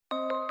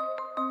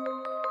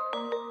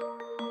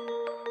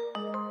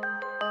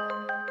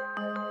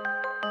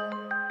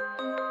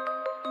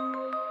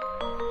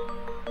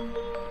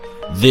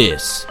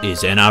This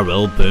is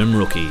NRL Boom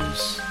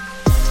Rookies.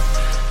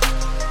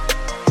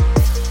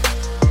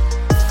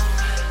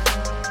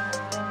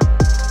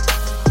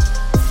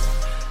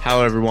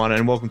 Hello everyone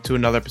and welcome to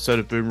another episode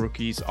of Boom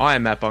Rookies. I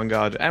am Matt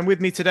Bungard and with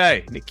me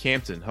today, Nick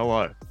Campton.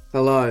 Hello.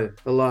 Hello.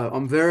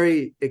 I'm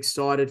very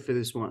excited for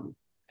this one.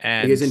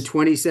 Because in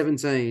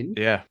 2017,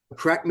 a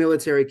crack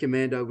military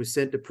commando was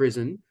sent to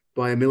prison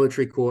by a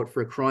military court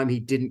for a crime he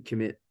didn't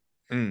commit.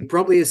 He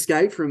promptly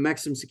escaped from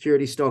maximum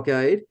security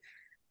stockade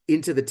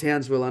into the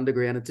Townsville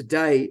Underground, and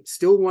today,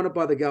 still wanted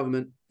by the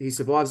government, he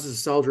survives as a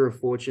soldier of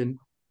fortune.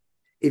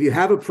 If you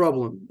have a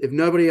problem, if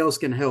nobody else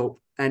can help,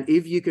 and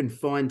if you can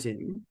find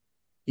him,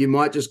 you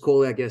might just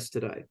call our guest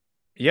today.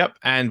 Yep,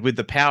 and with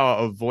the power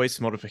of voice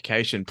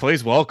modification,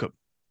 please welcome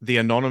the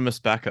anonymous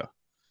backer.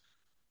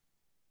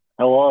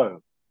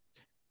 Hello.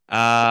 What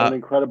an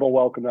incredible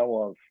welcome that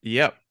was.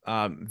 Yep.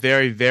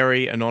 Very,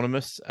 very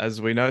anonymous, as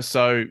we know.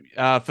 So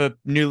for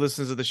new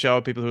listeners of the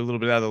show, people who are a little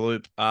bit out of the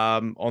loop,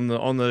 on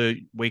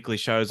the weekly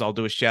shows, I'll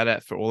do a shout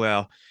out for all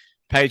our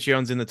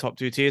Patreons in the top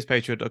 2 tiers,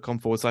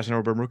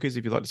 patreon.com/NRL Rookies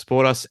if you'd like to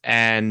support us.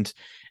 And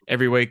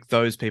every week,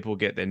 those people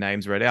get their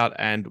names read out.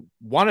 And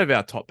one of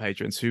our top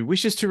patrons who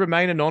wishes to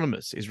remain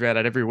anonymous is read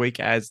out every week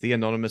as the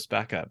anonymous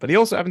backer. But he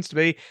also happens to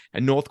be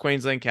a North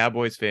Queensland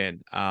Cowboys fan.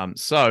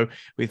 So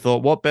we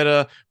thought, what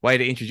better way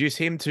to introduce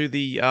him to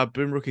the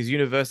Boom Rookies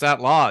universe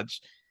at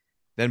large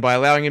than by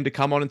allowing him to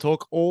come on and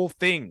talk all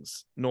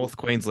things North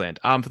Queensland.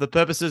 For the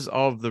purposes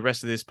of the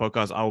rest of this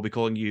podcast, I will be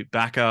calling you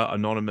Backer,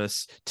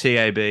 Anonymous,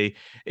 TAB.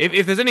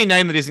 If there's any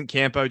name that isn't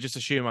Campo, just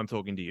assume I'm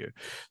talking to you.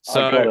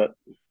 So, I got it.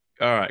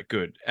 All right,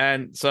 good.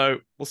 And so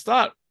we'll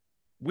start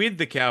with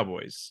the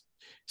Cowboys.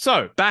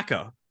 So,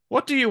 Backer,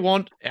 what do you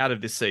want out of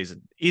this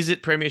season? Is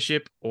it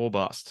premiership or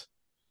bust?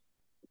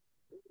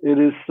 It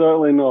is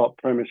certainly not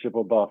premiership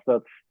or bust.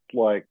 That's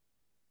like,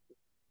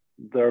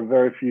 there are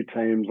very few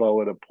teams I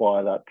would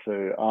apply that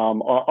to.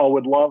 I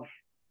would love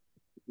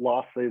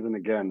last season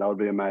again. That would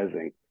be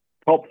amazing.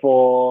 Top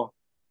 4,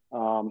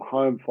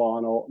 home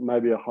final,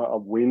 maybe a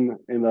win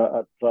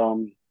at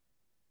the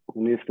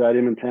new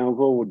stadium in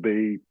Townsville would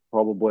be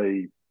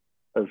probably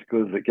as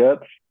good as it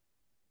gets.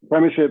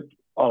 Premiership,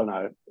 I don't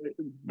know,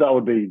 that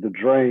would be the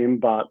dream,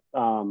 but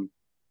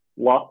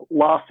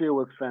last year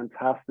was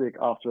fantastic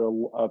after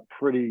a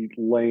pretty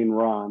lean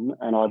run,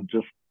 and I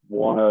just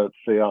want to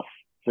see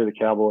the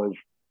Cowboys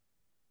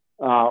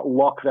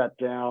lock that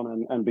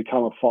down and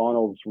become a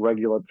finals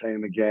regular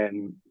team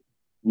again,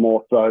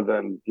 more so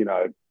than,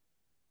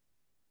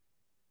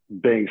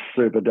 being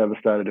super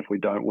devastated if we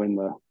don't win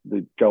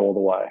the go all the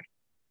way.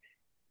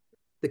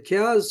 The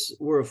Cows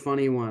were a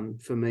funny one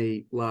for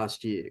me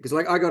last year because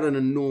I got an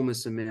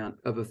enormous amount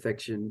of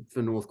affection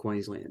for North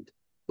Queensland,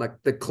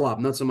 like the club,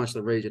 not so much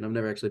the region. I've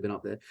never actually been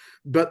up there,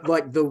 but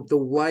like the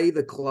way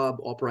the club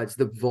operates,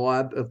 the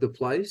vibe of the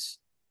place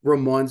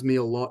reminds me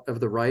a lot of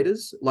the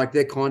Raiders. Like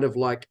they're kind of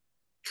like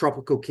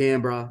tropical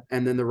Canberra,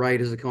 and then the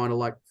Raiders are kind of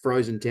like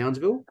frozen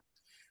Townsville.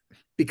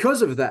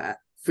 Because of that,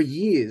 for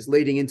years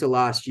leading into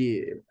last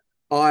year,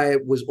 I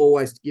was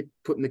always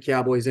putting the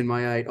Cowboys in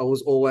my 8. I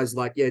was always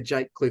like, yeah,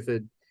 Jake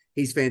Clifford,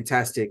 he's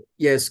fantastic.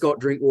 Yeah, Scott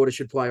Drinkwater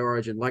should play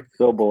Origin. Like,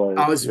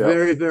 I was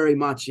very, very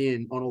much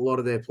in on a lot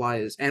of their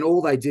players. And all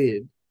they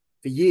did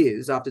for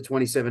years after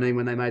 2017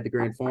 when they made the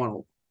grand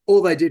final,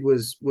 all they did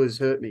was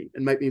hurt me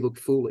and make me look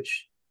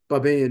foolish by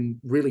being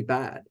really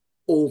bad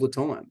all the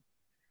time.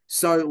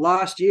 So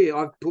last year,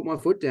 I put my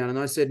foot down and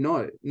I said,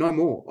 no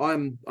more.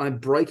 I'm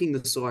breaking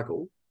the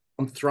cycle.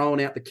 I'm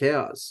throwing out the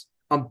Cows.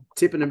 I'm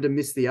tipping them to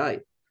miss the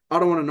 8. I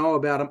don't want to know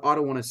about them. I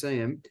don't want to see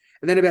them.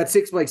 And then about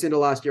 6 weeks into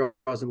last year,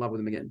 I was in love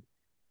with them again.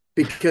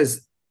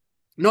 Because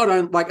not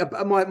only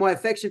my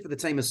affection for the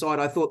team aside,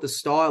 I thought the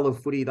style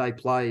of footy they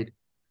played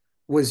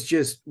was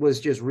just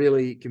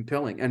really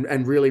compelling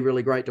and really,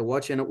 really great to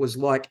watch. And it was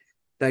like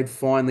they'd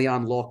finally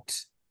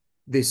unlocked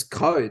this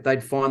code.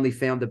 They'd finally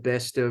found the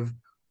best of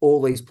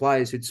all these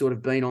players who'd sort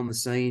of been on the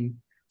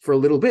scene for a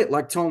little bit.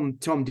 Like Tom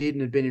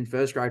Dearden had been in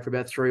first grade for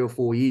about 3 or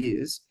 4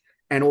 years.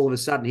 And all of a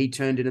sudden, he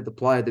turned into the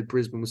player that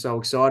Brisbane was so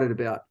excited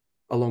about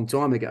a long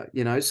time ago.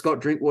 Scott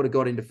Drinkwater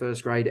got into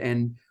first grade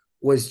and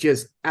was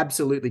just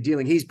absolutely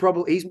dealing. He's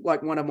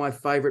like one of my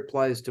favorite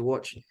players to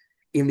watch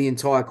in the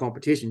entire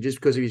competition, just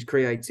because of his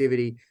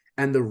creativity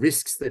and the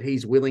risks that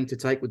he's willing to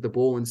take with the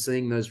ball and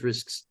seeing those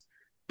risks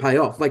pay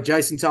off. Like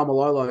Jason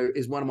Taumalolo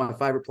is one of my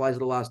favorite players of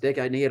the last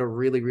decade, and he had a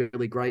really,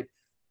 really great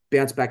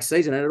bounce back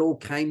season, and it all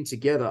came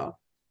together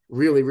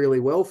really, really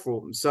well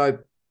for him. So,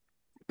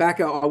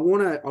 Backer, I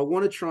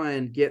want to try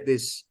and get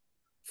this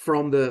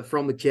from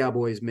the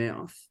Cowboys'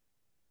 mouth,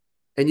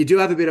 and you do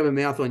have a bit of a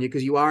mouth on you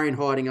because you are in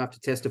hiding after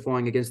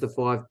testifying against the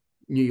 5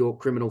 New York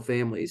criminal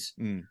families.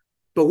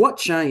 But what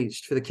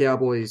changed for the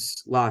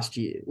Cowboys last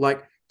year?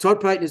 Like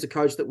Todd Payten is a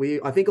coach that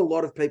I think a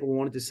lot of people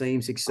wanted to see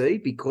him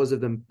succeed because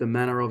of the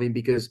manner of him,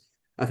 because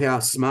of how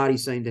smart he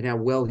seemed and how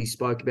well he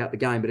spoke about the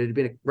game. But it had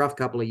been a rough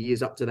couple of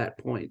years up to that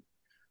point.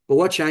 But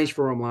what changed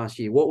for him last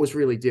year? What was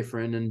really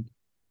different, and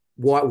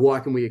why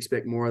can we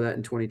expect more of that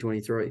in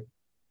 2023?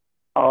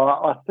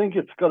 I think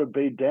it's got to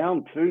be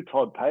down to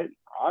Todd Payton,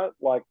 right?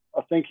 Like,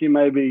 I think he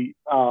maybe,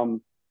 I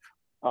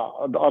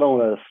don't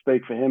want to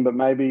speak for him, but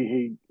maybe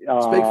he.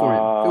 Speak for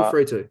him. Feel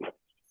free to.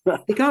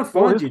 He can't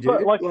find you,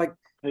 dude. Like you're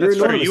that's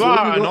true. anonymous. You What are have you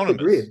got for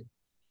anonymous. grid?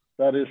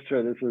 That is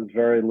true. This is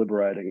very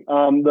liberating.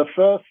 The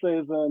first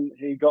season,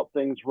 he got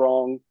things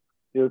wrong.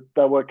 They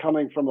were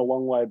coming from a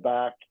long way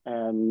back,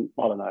 and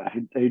I don't know.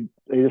 He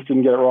just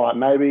didn't get it right.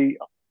 Maybe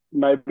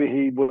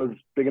he was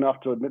big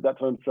enough to admit that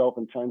to himself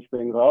and change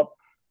things up.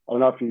 I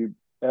don't know if you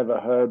ever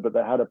heard, but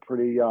they had a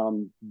pretty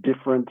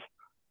different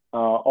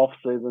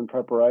off-season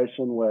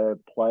preparation where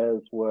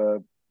players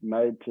were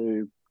made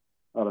to,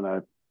 I don't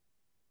know,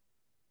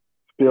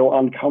 feel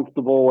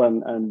uncomfortable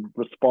and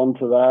respond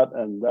to that,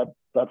 and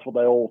that's what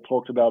they all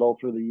talked about all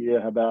through the year,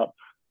 about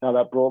how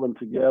that brought them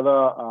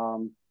together.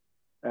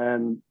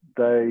 And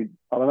I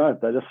don't know,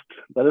 they just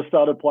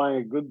started playing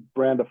a good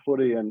brand of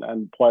footy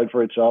and played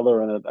for each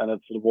other, and it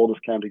sort of all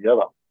just came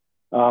together.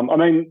 I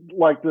mean,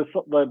 like the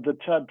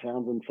Chad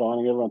Townsend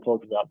signing, everyone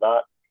talks about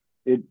that.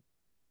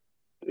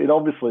 It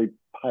obviously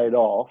paid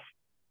off.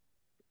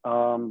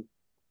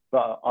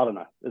 But I don't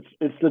know.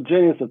 It's the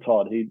genius of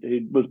Todd.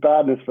 He was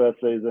bad in his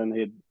first season.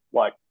 He'd,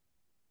 like,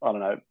 I don't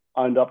know,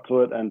 owned up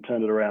to it and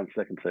turned it around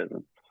second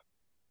season.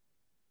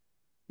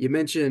 You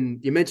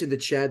mentioned the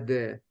Chad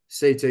there,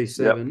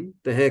 CT7,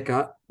 the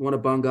haircut, one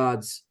of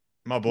Bungard's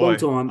My boy,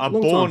 long a time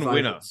born winner.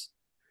 favourites.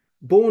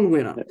 Born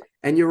winner.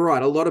 And you're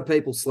right. A lot of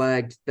people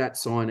slagged that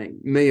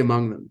signing, me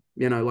among them,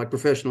 like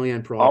professionally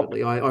and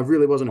privately. I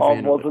really wasn't a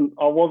fan of it.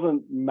 I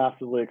wasn't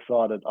massively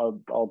excited.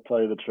 I'll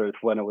tell you the truth,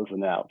 when it was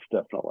announced,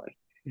 definitely.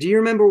 Do you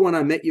remember when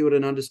I met you at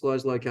an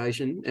undisclosed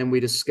location and we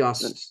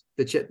discussed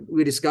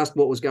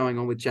what was going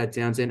on with Chad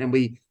Townsend, and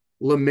we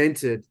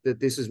lamented that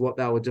this is what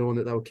they were doing,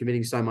 that they were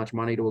committing so much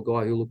money to a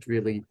guy who looked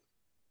really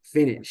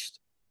finished.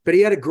 But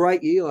he had a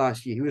great year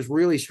last year. He was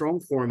really strong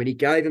for him, and he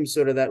gave him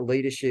sort of that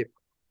leadership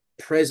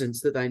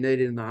presence that they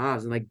needed in the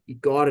halves, and he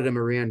guided him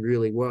around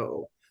really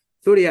well.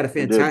 Thought he had a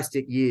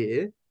fantastic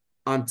year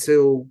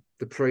until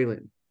the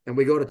prelim, and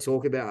we got to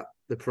talk about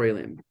the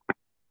prelim,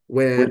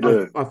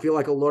 where I feel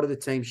like a lot of the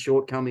team's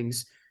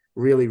shortcomings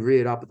really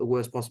reared up at the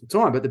worst possible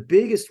time. But the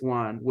biggest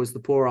one was the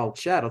poor old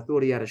Chad. I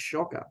thought he had a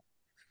shocker.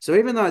 So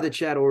even though the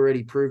Chad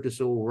already proved us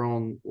all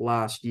wrong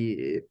last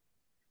year,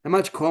 how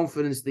much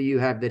confidence do you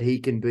have that he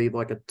can be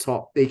like an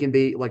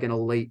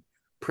elite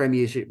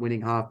premiership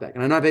winning halfback?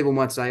 And I know people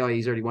might say, oh,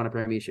 he's already won a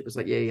premiership. It's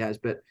like, yeah, he has.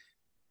 But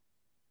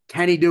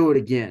can he do it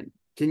again?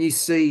 Can you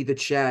see the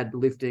Chad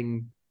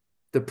lifting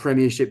the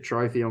premiership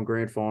trophy on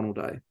grand final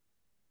day?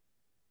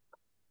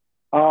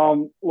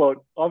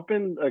 Look, I've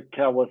been a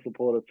Cowboy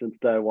supporter since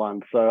day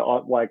one,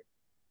 so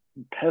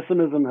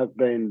pessimism has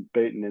been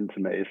beaten into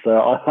me. So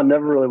I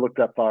never really looked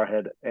that far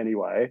ahead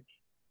anyway.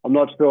 I'm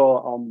not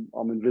sure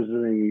I'm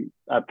envisioning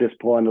at this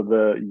point of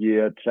the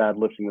year Chad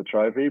lifting the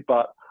trophy,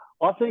 but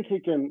I think he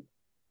can.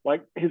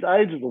 Like, his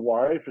age is a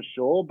worry for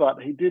sure,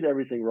 but he did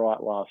everything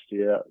right last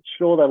year.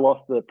 Sure, they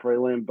lost the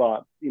prelim,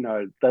 but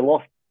they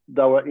were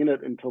in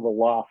it until the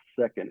last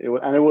second. It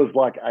was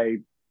like a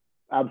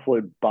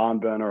absolute barn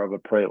burner of a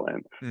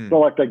prelim. It's not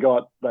like they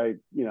turned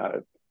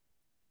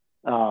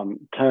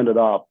it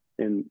up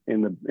in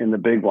the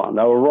big one.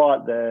 They were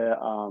right there.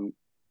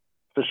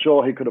 For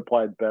sure, he could have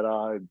played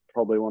better. He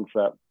probably wants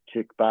that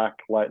kick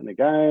back late in the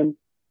game.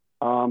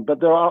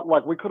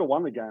 But we could have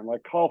won the game.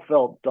 Like, Kyle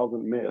Feldt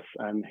doesn't miss,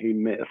 and he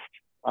missed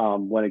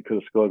when he could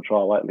have scored a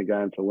try late in the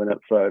game to win it.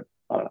 So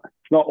I don't know.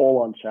 It's not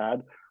all on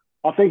Chad.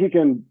 I think he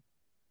can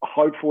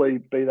hopefully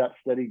be that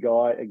steady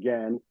guy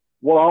again.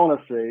 What I want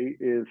to see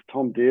is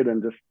Tom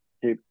Dearden just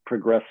keep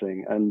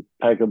progressing and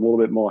take a little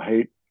bit more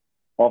heat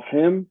off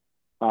him.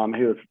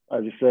 He was,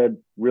 as you said,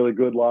 really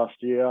good last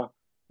year.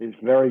 He's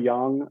very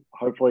young.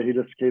 Hopefully he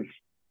just keeps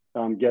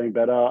getting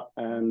better.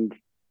 And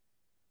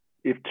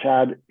if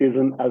Chad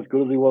isn't as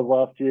good as he was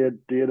last year,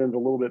 Dearden's a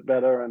little bit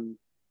better, and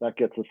that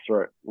gets us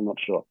through. I'm not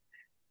sure.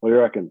 What do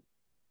you reckon?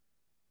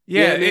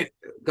 Yeah,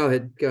 go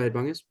ahead,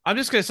 Bungus. I'm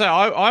just going to say,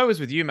 I was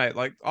with you, mate.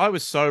 Like, I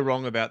was so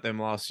wrong about them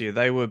last year.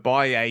 They were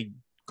by a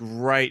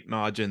great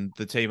margin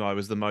the team I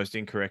was the most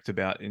incorrect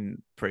about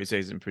in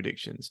preseason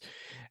predictions.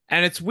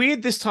 And it's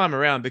weird this time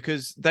around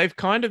because they've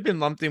kind of been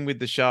lumped in with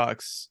the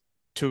Sharks,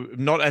 to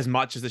not as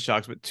much as the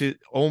Sharks, but to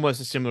almost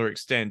a similar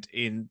extent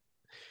in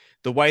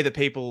the way that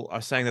people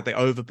are saying that they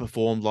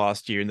overperformed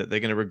last year and that they're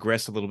going to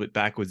regress a little bit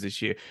backwards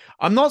this year.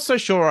 I'm not so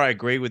sure I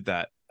agree with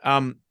that.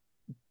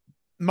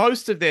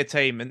 Most of their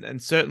team,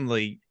 and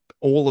certainly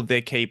all of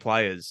their key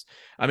players,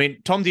 I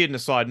mean, Tom Dearden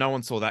aside, no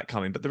one saw that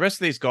coming, but the rest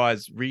of these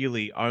guys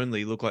really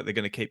only look like they're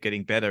going to keep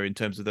getting better in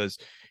terms of those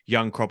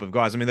young crop of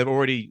guys. I mean, they've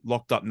already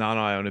locked up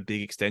Nanai on a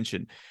big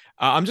extension.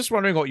 I'm just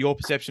wondering what your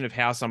perception of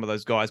how some of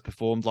those guys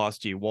performed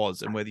last year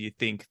was, and whether you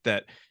think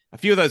that a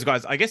few of those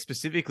guys, I guess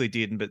specifically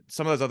Dearden, but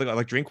some of those other guys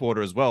like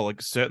Drinkwater as well,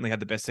 like certainly had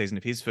the best season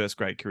of his first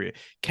grade career.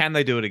 Can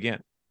they do it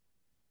again?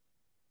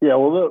 Yeah,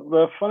 well,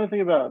 the funny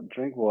thing about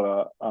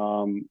Drinkwater,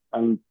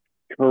 and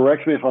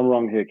correct me if I'm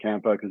wrong here,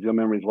 Campo, because your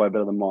memory is way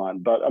better than mine.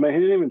 But I mean, he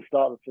didn't even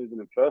start the season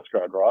in first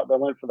grade, right? They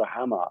went for the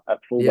hammer at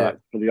fullback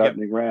for the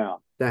opening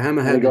round. The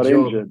Hammer And he had the got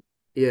job. injured.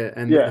 Yeah,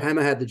 and the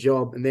Hammer had the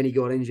job, and then he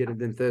got injured, and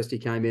then Thirsty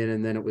came in,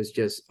 and then it was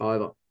just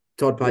over.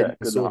 Todd Payton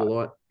saw the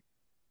light.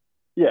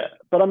 Yeah,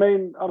 but I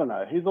mean, I don't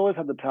know. He's always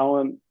had the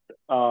talent.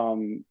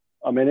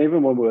 I mean,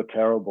 even when we were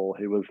terrible,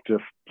 he was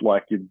just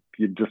like you'd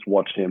just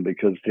watch him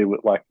because he would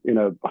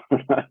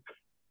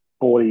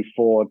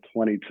 44-22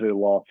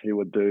 loss. He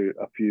would do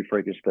a few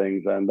freakish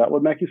things, and that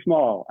would make you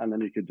smile, and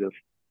then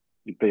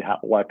you'd be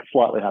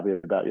slightly happy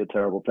about your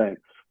terrible team.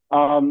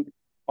 I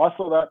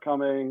saw that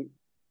coming.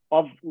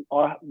 I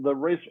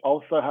was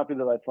so happy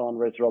that they signed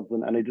Reece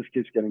Robson, and he just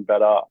keeps getting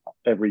better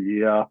every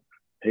year.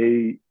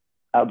 He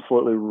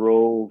absolutely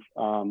rules.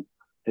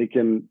 He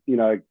can,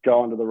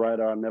 go under the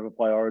radar and never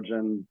play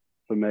Origin.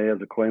 For me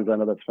as a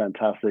Queenslander, that's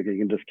fantastic. He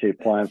can just keep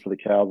playing for the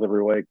Cows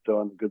every week,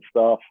 doing good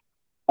stuff.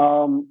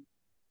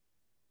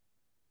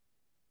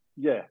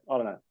 Yeah, I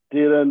don't know.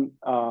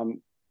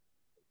 Dearden,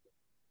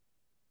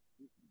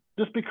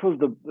 just because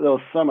there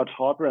was so much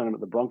hype around him at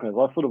the Broncos,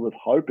 I sort of was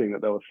hoping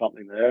that there was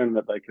something there and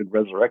that they could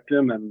resurrect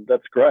him, and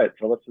that's great.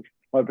 So let's just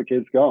hope it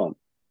keeps going.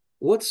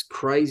 What's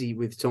crazy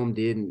with Tom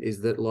Dearden is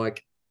that,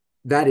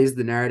 that is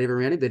the narrative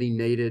around him, that he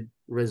needed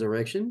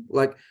resurrection.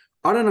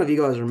 I don't know if you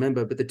guys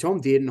remember, but the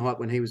Tom Dearden hype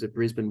when he was at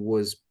Brisbane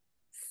was,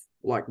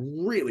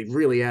 really,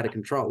 really out of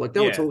control. They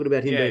were talking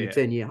about him being a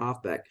 10-year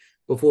halfback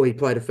before he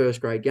played a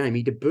first-grade game.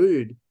 He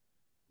debuted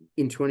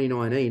in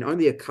 2019,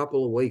 only a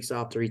couple of weeks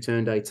after he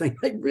turned 18.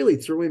 They really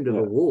threw him to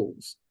the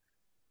wolves.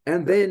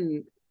 And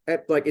then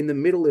in the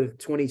middle of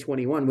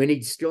 2021, when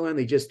he still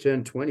only just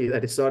turned 20, they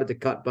decided to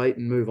cut bait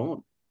and move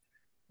on.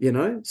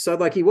 So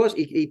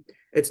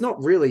it's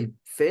not really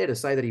fair to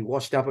say that he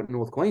washed up at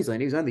North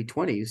Queensland. He was only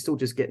 20. He's still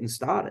just getting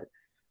started.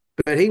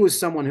 But he was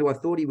someone who I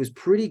thought he was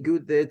pretty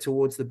good there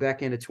towards the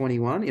back end of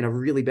 21 in a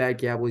really bad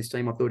Cowboys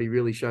team. I thought he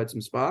really showed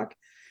some spark.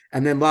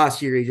 And then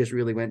last year, he just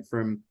really went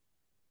from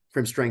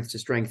strength to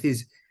strength.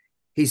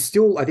 He's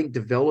still, I think,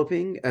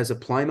 developing as a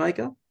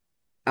playmaker.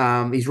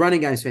 His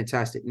running game is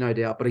fantastic, no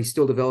doubt, but he's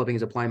still developing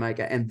as a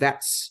playmaker. And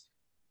that's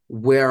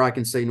where I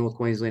can see North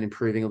Queensland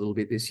improving a little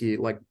bit this year.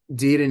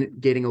 Dearden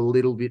getting a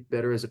little bit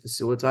better as a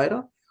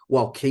facilitator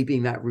while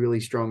keeping that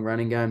really strong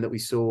running game that we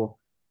saw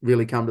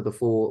really come to the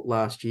fore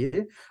last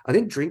year. I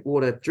think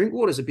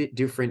Drinkwater's a bit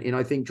different, and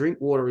I think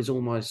Drinkwater is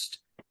almost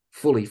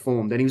fully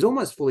formed, and he was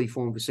almost fully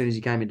formed as soon as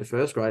he came into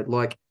first grade.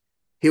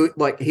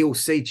 He'll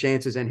see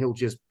chances and he'll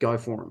just go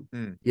for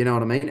them. You know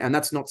what I mean? And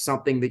that's not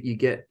something that you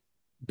get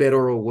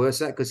better or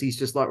worse at, because he's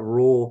just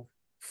raw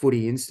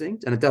footy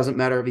instinct, and it doesn't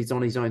matter if he's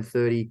on his own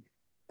 30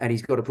 and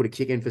he's got to put a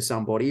kick in for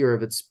somebody, or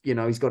if it's,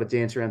 he's got to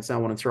dance around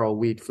someone and throw a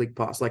weird flick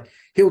pass.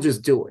 He'll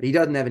just do it. He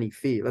doesn't have any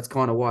fear. That's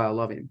kind of why I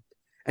love him.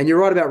 And you're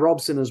right about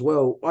Robson as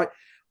well.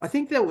 I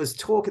think there was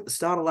talk at the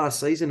start of last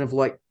season of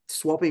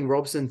swapping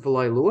Robson for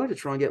Leilua to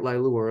try and get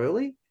Leilua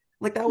early.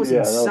 That was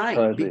insane.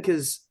 That was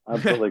because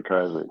absolutely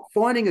crazy.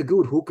 Finding a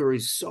good hooker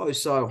is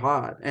so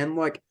hard. And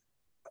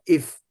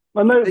if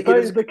and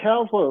the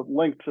Cows were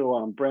linked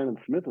to Brandon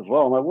Smith as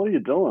well. I'm like, what are you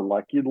doing?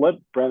 You'd let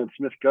Brandon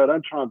Smith go.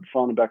 Don't try and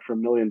sign him back for $1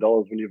 million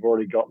when you've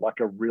already got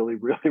a really,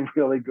 really,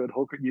 really good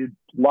hooker. You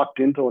lucked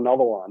into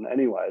another one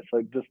anyway,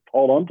 so just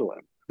hold on to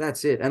him.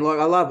 That's it. And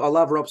I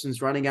love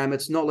Robson's running game.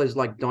 It's not as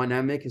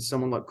dynamic as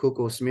someone like Cook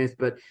or Smith,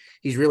 but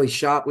he's really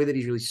sharp with it.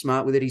 He's really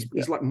smart with it. He's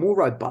more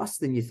robust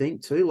than you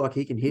think too.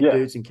 He can hit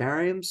dudes and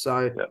carry them.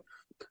 So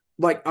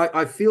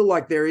I feel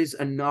like there is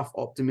enough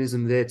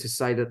optimism there to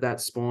say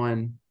that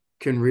spine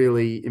can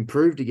really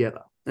improve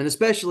together. And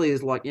especially as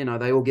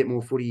they all get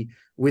more footy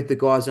with the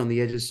guys on the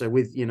edges. So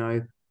with,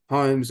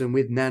 Holmes and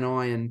with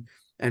Nanai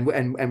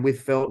and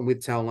with Felt and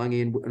with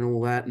Taulagi and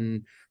all that.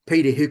 And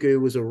Peter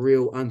Hiku was a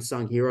real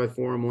unsung hero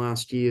for him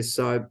last year.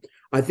 So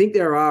I think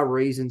there are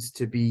reasons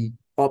to be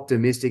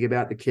optimistic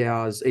about the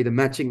Cows either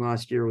matching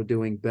last year or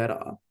doing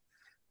better.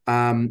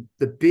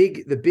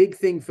 The big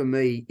thing for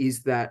me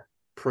is that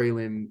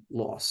prelim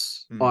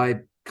loss. I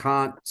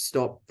can't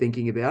stop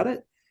thinking about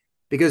it,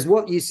 because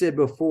what you said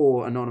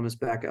before, Anonymous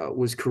Backer,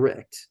 was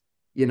correct.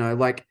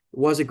 It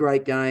was a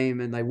great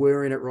game and they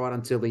were in it right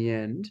until the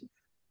end,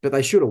 but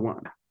they should have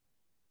won.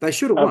 They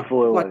should have won.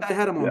 Absolutely. They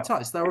had them on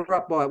toast. They were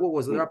up by, what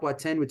was it? They're up by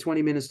 10 with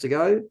 20 minutes to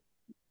go.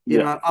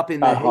 Up in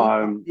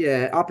the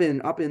heat. Up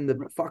in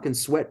the fucking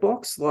sweat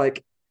box.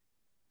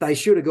 They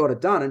should have got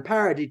it done. And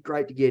Parra did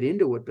great to get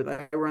into it, but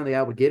they were only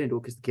able to get into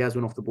it because the Cows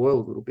went off the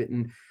boil a little bit.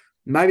 And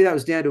maybe that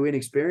was down to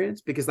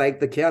inexperience, because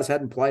the Cows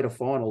hadn't played a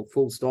final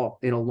full stop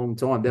in a long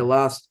time. Their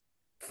last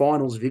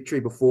finals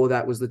victory before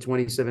that was the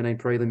 2017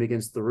 prelim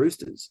against the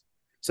Roosters.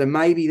 So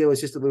maybe there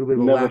was just a little bit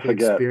of a lack of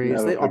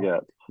experience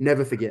there.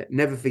 Never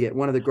forget.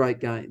 One of the great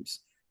games.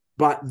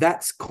 But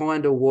that's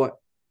kind of what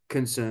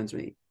concerns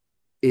me,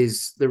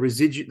 is the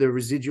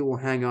residual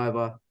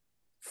hangover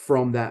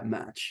from that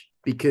match,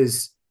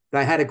 because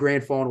they had a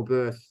grand final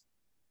berth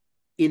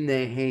in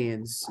their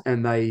hands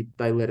and they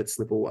let it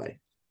slip away.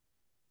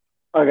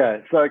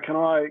 Okay, so can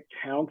I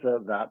counter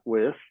that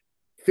with...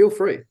 Feel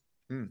free.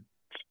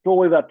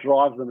 surely that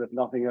drives them if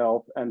nothing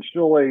else. And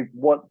surely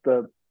what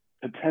the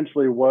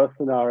potentially worst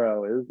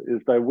scenario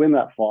is they win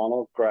that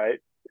final, great,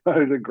 go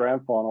to the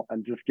grand final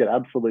and just get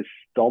absolutely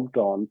stomped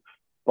on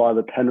by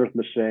the Penrith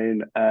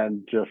machine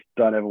and just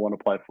don't ever want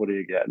to play footy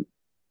again.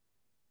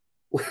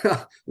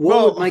 What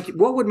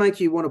would make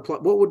you want to play?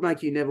 What would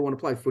make you never want to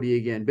play footy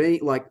again? Being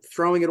like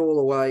throwing it all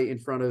away in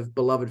front of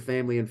beloved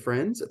family and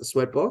friends at the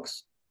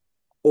Sweatbox,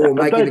 or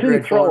making the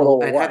grand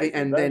final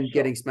and then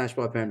getting smashed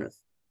by Penrith.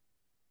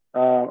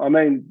 I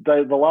mean,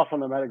 the last time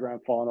they made a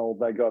grand final,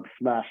 they got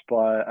smashed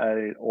by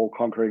a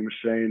all-conquering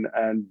machine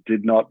and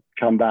did not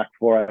come back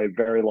for a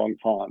very long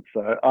time.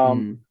 So,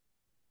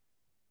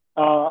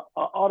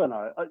 I don't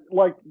know.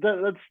 Like,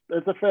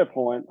 it's a fair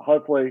point.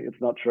 Hopefully, it's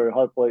not true.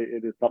 Hopefully,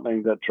 it is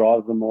something that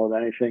drives them more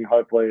than anything.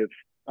 Hopefully, it's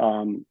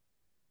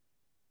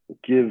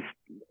gives.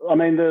 I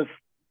mean, there's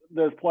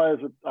players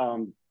with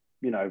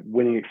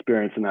winning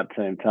experience in that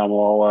team.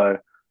 Taumalolo,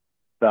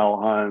 Val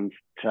Holmes,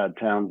 Chad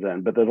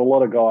Townsend, but there's a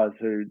lot of guys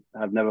who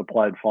have never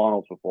played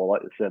finals before.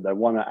 Like you said,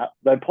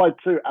 they played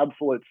 2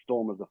 absolute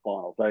stormers of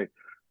finals. They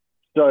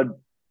showed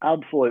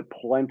absolute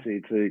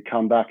plenty to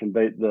come back and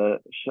beat the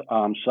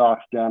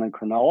Sharks down in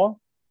Cronulla.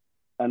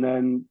 And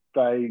then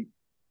they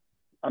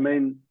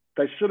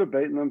should have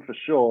beaten them for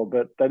sure,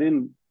 but they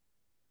didn't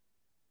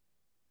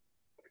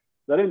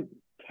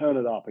turn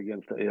it up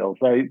against the Eels.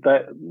 They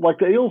like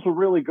the Eels were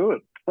really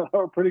good. They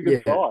were a pretty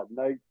good side.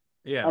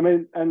 I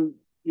mean, and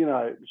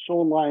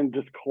Sean Lane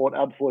just caught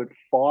absolute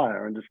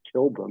fire and just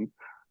killed them.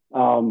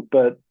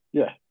 But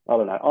yeah, I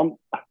don't know.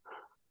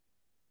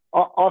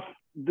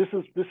 This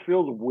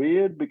feels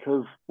weird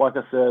because, like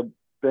I said,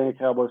 being a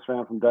Cowboys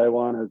fan from day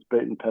one has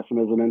beaten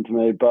pessimism into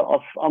me. But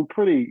I'm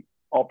pretty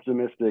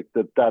optimistic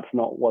that that's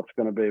not what's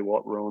going to be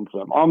what ruins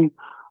them. I'm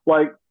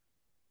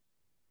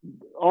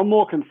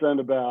more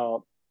concerned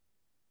about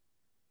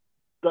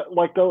that.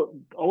 Like, I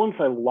wouldn't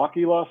say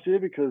lucky last year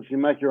because you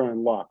make your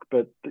own luck,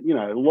 but a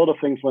lot of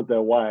things went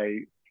their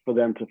way for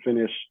them to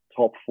finish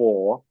top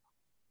 4.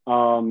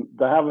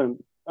 They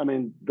haven't. I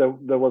mean, there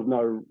was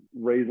no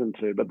reason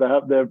to, but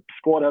their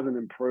squad hasn't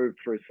improved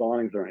through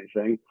signings or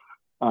anything.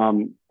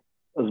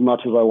 As much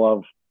as I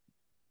love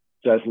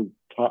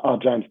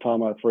James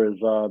Tamo for his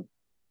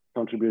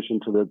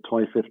contribution to the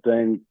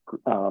 2015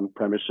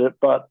 premiership,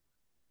 but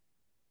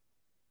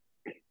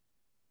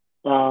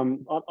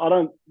I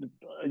don't.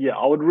 Yeah,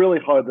 I would really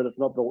hope that it's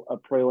not a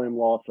prelim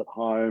loss at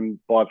home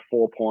by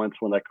 4 points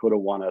when they could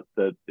have won it.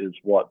 That is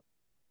what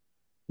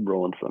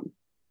ruins them,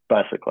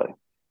 basically.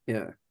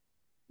 Yeah.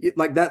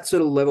 Like that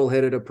sort of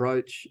level-headed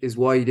approach is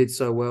why you did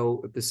so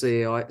well at the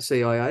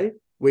CIA,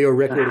 where your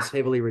record is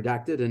heavily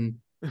redacted and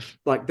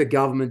like the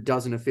government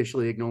doesn't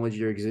officially acknowledge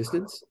your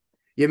existence.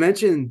 You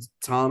mentioned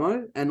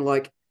Tamo, and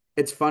like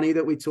it's funny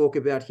that we talk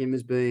about him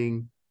as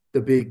being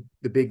the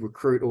big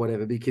recruit or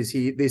whatever, because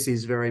this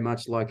is very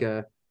much like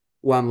a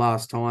one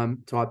last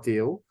time type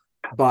deal.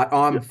 But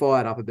I'm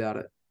fired up about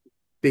it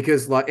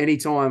because like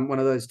anytime one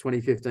of those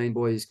 2015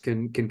 boys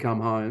can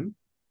come home,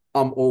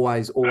 I'm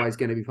always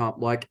going to be pumped.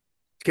 Like,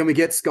 can we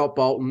get Scott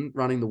Bolton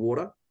running the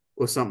water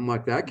or something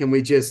like that? Can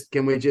we just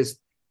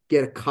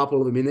get a couple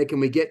of them in there? Can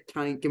we get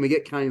Kane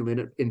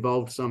Linnett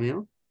involved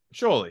somehow?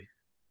 Surely.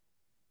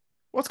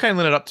 What's Kane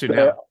Linnett up to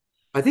now?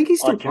 I think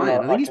he's still playing.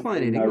 I think he's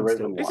playing in England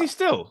still. Is he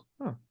still?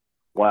 Oh.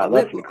 Wow,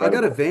 I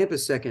got to vamp a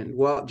second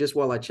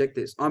while I check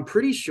this. I'm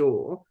pretty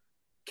sure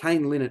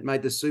Kane Linnett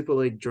made the Super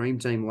League Dream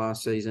Team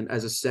last season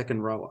as a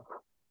second rower.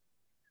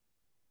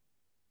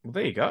 Well,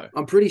 there you go.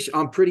 I'm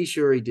pretty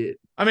sure he did.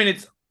 I mean,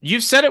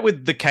 you've said it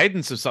with the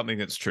cadence of something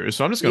that's true,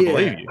 so I'm just going to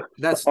believe you.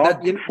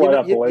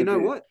 You know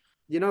what?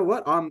 You know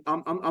what?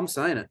 I'm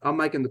saying it. I'm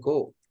making the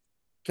call.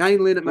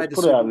 Kane Linnett made the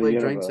Super League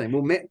Dream Team.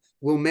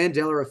 Will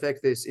Mandela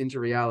affect this into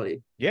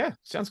reality? Yeah,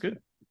 sounds good.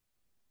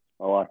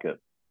 I like it.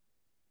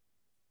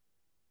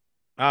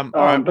 All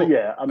right, but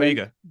yeah, I mean, there you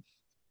go.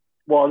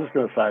 Well, I was just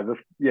going to say this.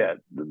 Yeah,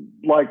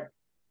 like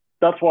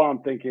that's why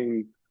I'm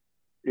thinking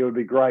it would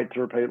be great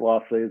to repeat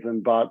last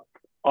season, but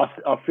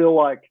I feel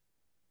like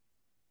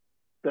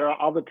there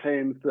are other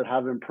teams that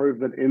have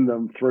improvement in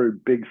them through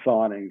big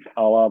signings,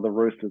 a la the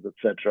Roosters,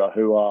 etc.,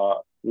 who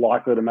are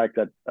likely to make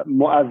that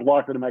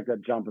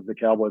jump as the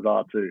Cowboys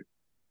are to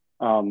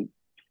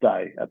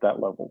stay at that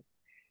level.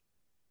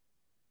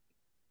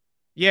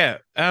 Yeah,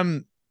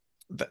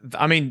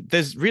 I mean,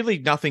 there's really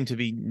nothing to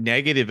be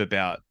negative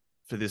about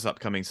for this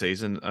upcoming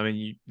season. I mean,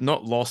 you've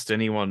not lost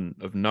anyone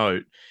of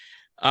note.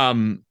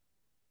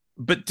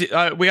 But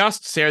we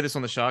asked Sarah this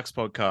on the Sharks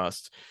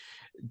podcast.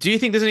 Do you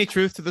think there's any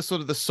truth to the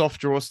sort of the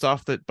soft draw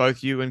stuff that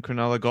both you and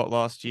Cronulla got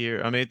last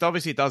year? I mean, it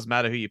obviously does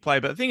matter who you play,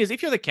 but the thing is,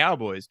 if you're the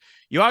Cowboys,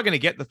 you are going to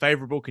get the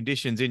favorable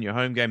conditions in your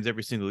home games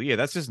every single year.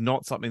 That's just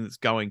not something that's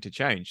going to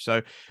change.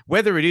 So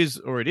whether it is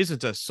or it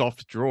isn't a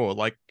soft draw,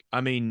 like,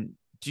 I mean,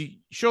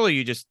 surely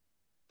you just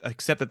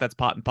accept that that's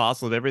part and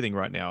parcel of everything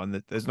right now, and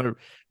that there's no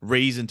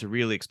reason to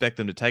really expect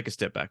them to take a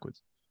step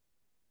backwards.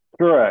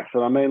 Correct.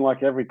 And I mean,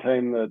 like every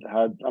team that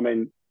had, I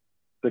mean,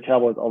 the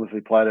Cowboys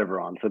obviously played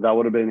everyone, so that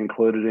would have been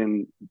included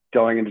in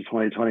going into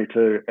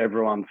 2022.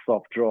 Everyone's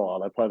soft draw.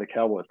 They play the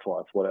Cowboys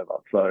twice, whatever.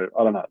 So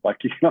I don't know.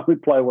 Like you can only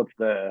play what's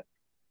there.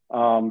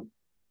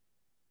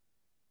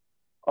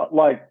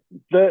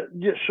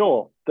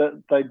 Sure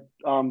that they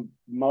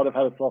might have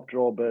had a soft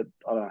draw, but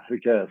I don't know. Who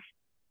cares?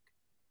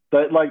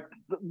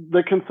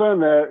 The concern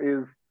there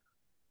is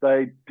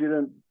they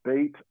didn't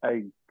beat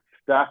a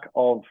stack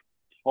of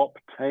top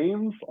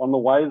teams on the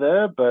way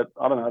there, but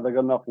I don't know. They got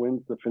enough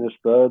wins to finish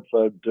third,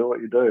 so do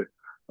what you do.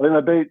 I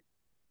think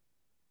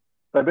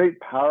they beat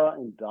Para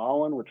in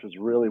Darwin, which was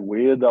really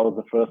weird. That was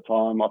the first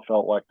time I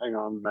felt like, hang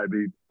on,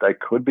 maybe they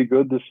could be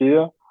good this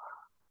year.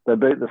 They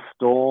beat the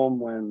Storm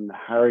when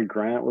Harry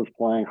Grant was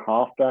playing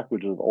halfback,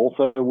 which is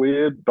also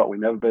weird, but we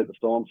never beat the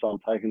Storm, so I'm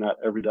taking that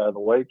every day of the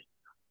week.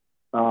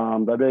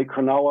 They beat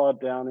Cronulla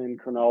down in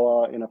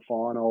Cronulla in a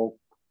final.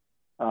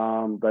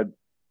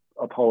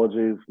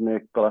 Apologies,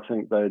 Nick, but I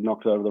think they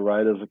knocked over the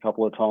Raiders a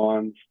couple of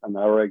times, and they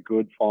were a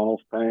good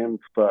finals team.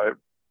 So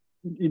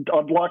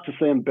I'd like to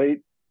see them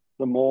beat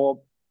the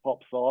more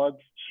top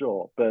sides,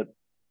 sure, but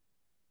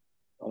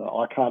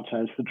I can't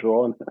change the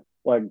draw.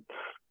 And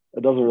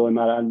it doesn't really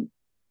matter. And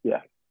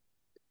yeah,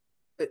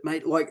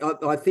 mate,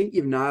 I think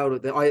you've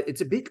nailed it.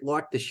 It's a bit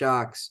like the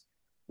Sharks,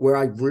 where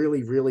I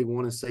really, really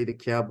want to see the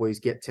Cowboys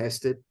get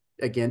tested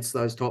against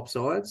those top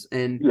sides.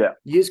 And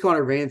you just kind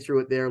of ran through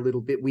it there a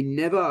little bit. We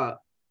never,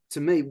 to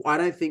me, I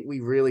don't think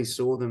we really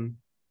saw them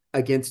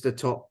against a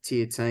top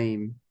tier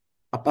team.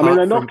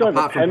 They knocked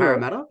over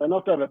Penrith. They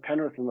knocked over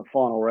Penrith in the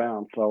final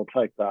round, so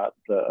I'll take that.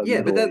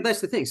 But that's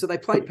the thing. So they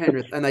played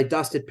Penrith and they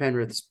dusted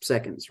Penrith's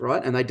seconds,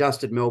 right? And they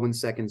dusted Melbourne's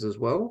seconds as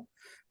well.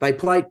 They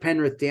played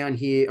Penrith down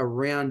here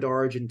around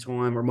Origin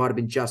time, or it might have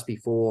been just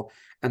before,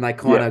 and they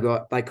kind of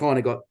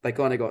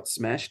got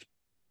smashed.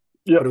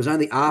 Yeah. But it was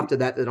only after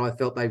that I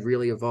felt they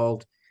really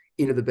evolved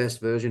into the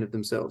best version of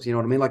themselves. You know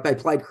what I mean? Like they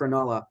played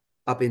Cronulla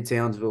up in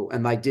Townsville,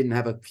 and they didn't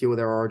have a few of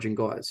their Origin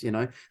guys. You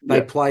know,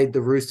 they played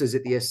the Roosters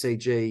at the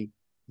SCG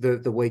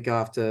the week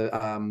after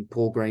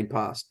Paul Green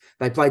passed.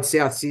 They played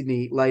South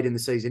Sydney late in the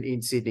season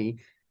in Sydney,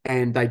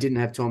 and they didn't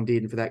have Tom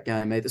Dearden for that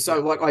game either.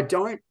 So I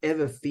don't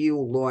ever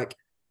feel like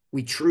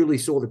we truly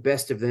saw the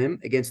best of them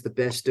against the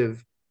best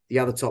of the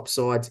other top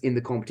sides in the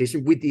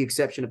competition, with the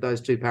exception of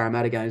those two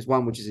Parramatta games,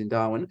 one which is in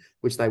Darwin,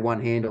 which they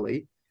won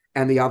handily,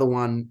 and the other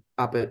one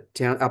up at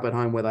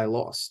home where they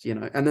lost, you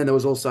know. And then there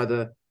was also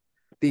the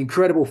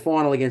incredible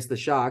final against the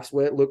Sharks,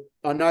 where, look,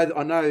 I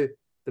know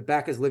the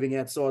backers living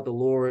outside the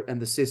law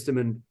and the system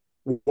and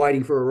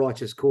waiting for a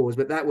righteous cause,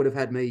 but that would have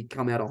had me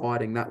come out of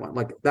hiding, that one.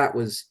 Like that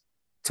was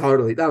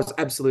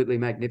absolutely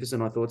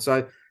magnificent, I thought.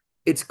 So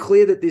it's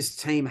clear that this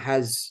team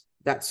has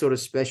that sort of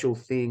special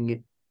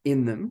thing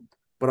in them,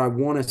 but I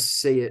want to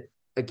see it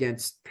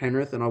against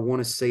Penrith, and I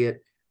want to see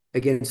it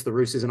against the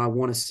Roosters, and I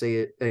want to see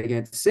it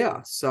against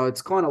South. So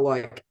it's kind of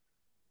like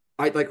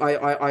I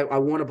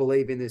want to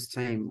believe in this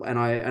team, and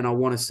I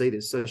want to see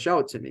this. So show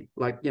it to me.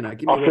 Like, you know,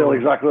 give me. I feel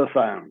exactly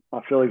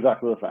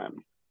the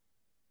same.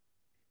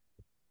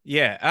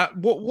 Yeah.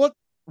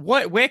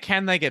 Where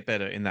can they get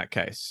better in that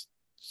case?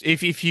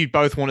 If you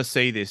both want to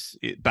see this,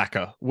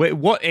 Backer,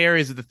 what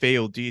areas of the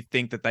field do you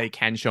think that they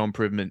can show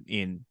improvement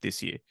in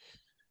this year?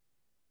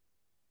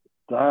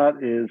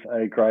 That is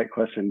a great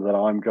question that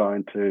I'm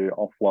going to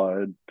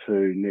offload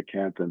to Nick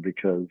Hampton,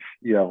 because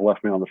you have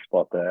left me on the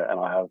spot there, and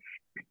I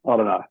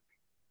don't know.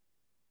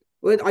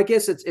 Well, I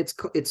guess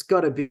it's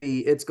got to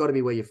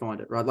be where you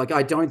find it, right? Like,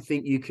 I don't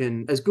think you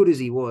can, as good as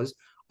he was,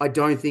 I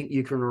don't think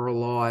you can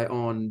rely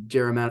on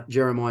Jeremiah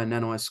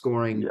Nanai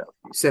scoring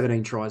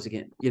 17 tries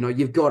again. You know,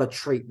 you've got to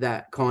treat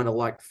that kind of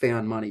like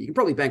found money. You can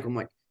probably bank on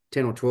like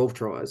 10 or 12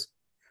 tries,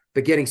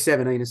 but getting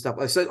 17 and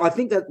stuff. So I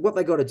think that what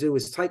they got to do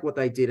is take what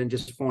they did and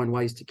just find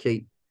ways to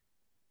keep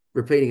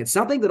repeating it.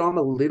 Something that I'm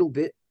a little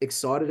bit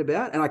excited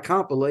about, and I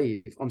can't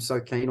believe I'm so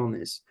keen on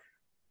this,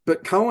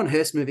 but Cohen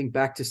Hess moving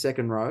back to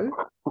second row,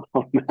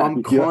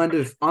 I'm kind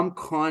of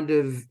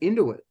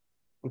into it.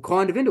 I'm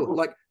kind of into it.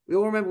 Like, we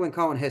all remember when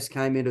Cohen Hess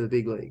came into the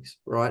big leagues,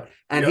 right?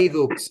 And he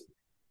looked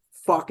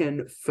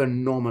fucking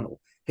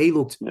phenomenal. He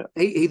looked,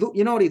 he looked,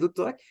 you know what he looked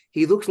like?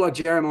 He looks like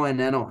Jeremiah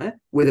Nanai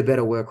with a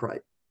better work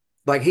rate.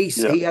 Like he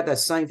had that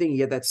same thing.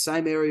 He had that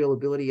same aerial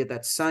ability. He had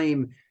that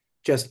same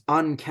just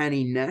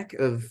uncanny knack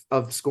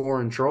of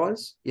scoring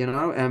tries, you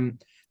know?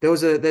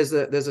 There's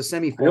a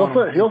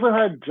semi-final. He also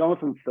had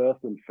Jonathan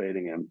Thurston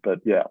feeding him, but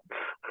yeah.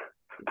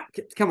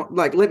 Come on,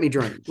 like, let me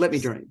dream.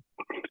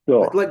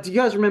 Sure. Like, do you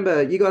guys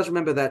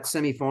remember that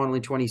semi-final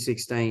in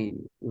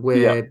 2016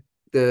 where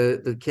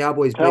the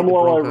Cowboys beat the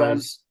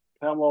Broncos?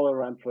 Tamalolo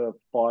ran for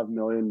 5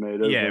 million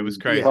meters. Yeah, it was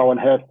crazy. Cohen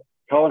Hess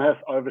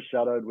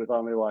overshadowed with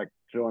only like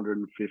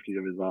 250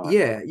 of his own.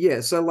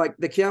 Yeah. So like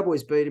the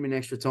Cowboys beat him in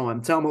extra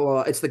time.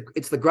 Tamalolo,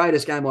 it's the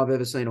greatest game I've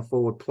ever seen a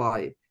forward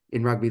play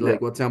in rugby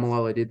league. What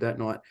Tamalolo did that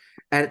night,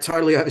 and it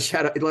totally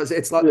overshadowed.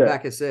 It's like the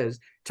backer says,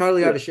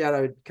 totally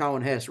overshadowed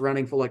Cohen Hess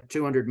running for like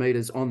 200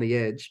 meters on the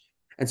edge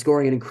and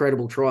scoring an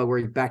incredible try where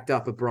he backed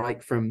up a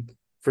break from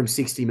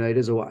 60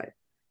 meters away.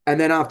 And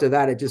then after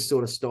that, it just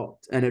sort of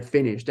stopped and it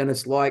finished. And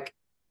it's like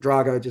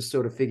Drago just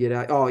sort of figured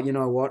out, oh, you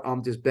know what?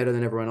 I'm just better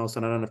than everyone else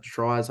and I don't have to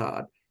try as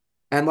hard.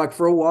 And like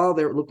for a while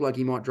there, it looked like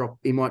he might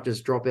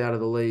just drop out of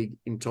the league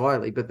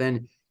entirely, but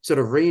then sort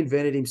of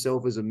reinvented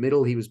himself as a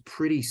middle. He was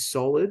pretty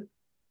solid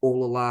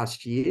all of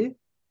last year.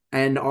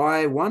 And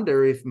I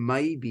wonder if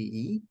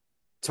maybe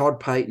Todd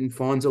Payton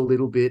finds a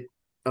little bit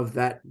of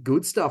that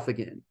good stuff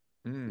again.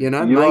 You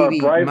know, You are a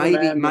braver man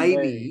than me.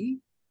 maybe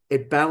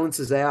it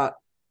balances out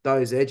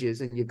those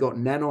edges and you've got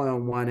Nanai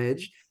on one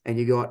edge and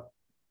you got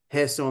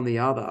Hess on the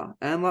other.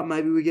 And like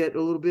maybe we get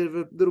a little bit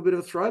of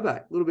a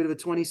throwback, a little bit of a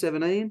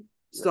 2017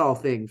 style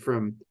thing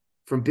from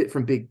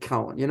Big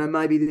Cohen. You know,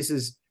 maybe this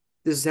is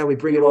how we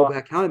bring it all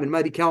back home. And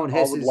maybe Cohen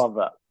Hess love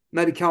that.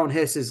 Maybe Cohen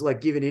Hess is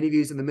like giving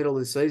interviews in the middle of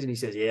the season. He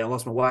says, "Yeah, I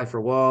lost my way for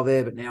a while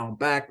there, but now I'm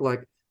back."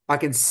 Like I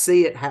can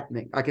see it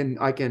happening. I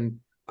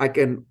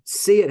can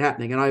see it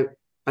happening. And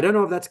I don't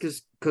know if that's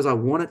because I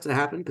want it to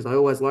happen, because I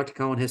always liked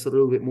Cohen Hess a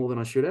little bit more than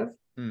I should have.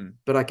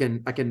 But I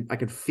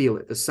can feel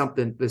it. There's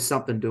something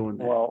doing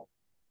there. Well,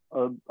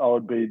 I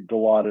would be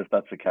delighted if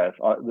that's the case.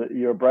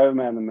 You're a braver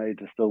man than me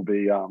to still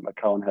be a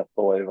Cohen Hess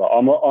believer.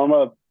 I'm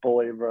a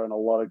believer in a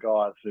lot of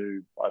guys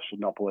who I should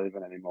not believe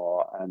in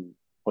anymore. And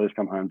please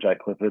come home, Jake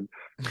Clifford.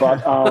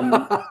 But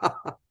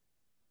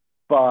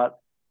but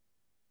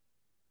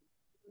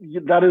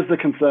that is the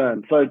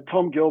concern. So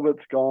Tom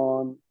Gilbert's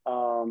gone.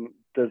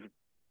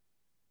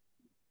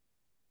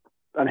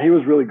 And he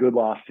was really good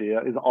last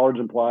year. He's an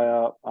Origin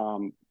player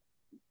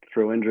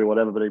through injury,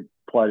 whatever, but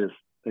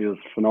he was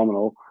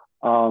phenomenal.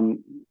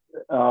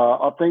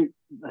 I think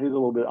he's a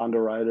little bit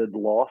underrated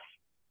loss.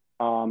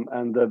 I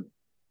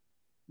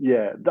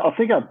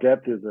think our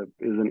depth is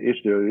an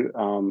issue.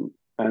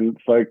 And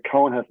so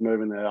Cohen has to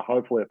move in there.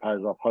 Hopefully it pays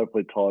off.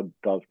 Hopefully Todd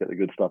does get the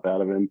good stuff out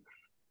of him.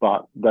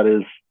 But that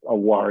is a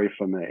worry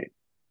for me.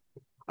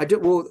 I do.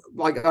 Well,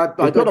 like He's got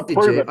to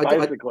prove it.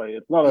 Basically,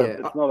 it's not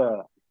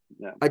a.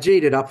 Yeah. I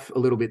G'd it up a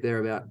little bit there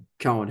about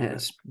Cohen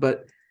Hess,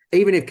 but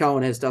even if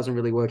Cohen Hess doesn't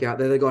really work out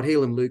there, they've got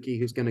Helam Lukey,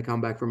 who's going to come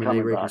back from a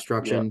knee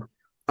reconstruction. Yeah.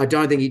 I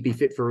don't think he'd be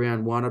fit for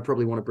round one. I'd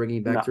probably want to bring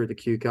him back through the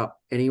Q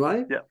Cup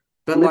anyway. Yeah.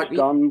 But Mitch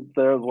Dunn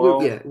there as well.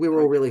 We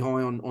were all really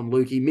high on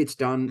Lukey. Mitch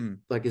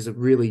Dunn is a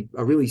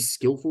really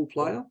skillful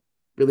player,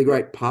 really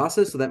great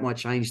passer, so that might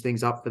change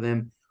things up for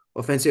them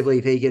offensively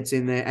if he gets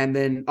in there. And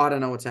then I don't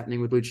know what's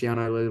happening with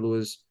Luciano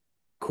Lelua's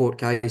court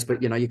case,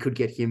 but you could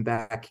get him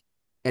back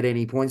at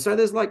any point. So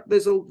there's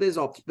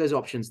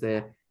options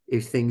there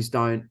if things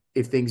don't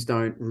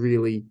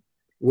really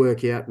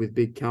work out with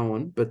Big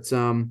Cohen. But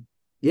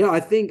I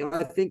think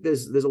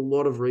there's a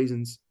lot of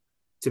reasons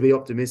to be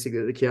optimistic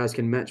that the Cows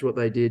can match what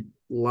they did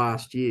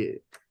last year.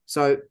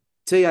 So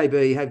TAB,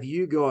 have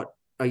you got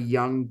a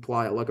young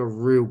player, like a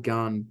real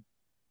gun,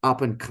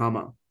 up and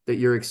comer that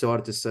you're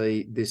excited to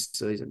see this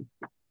season?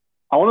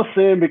 I want to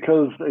see him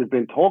because he's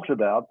been talked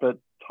about, but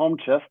Tom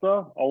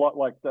Chester, I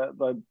like that.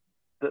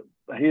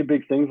 I hear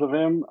big things of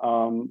him.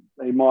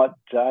 He might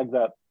jag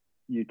that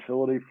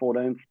utility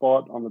 14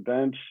 spot on the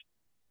bench.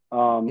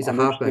 He's a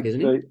halfback,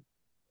 isn't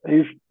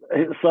he?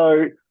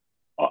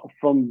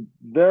 From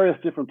various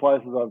different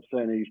places I've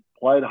seen, he's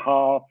played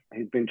half.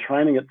 He's been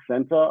training at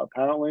centre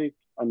apparently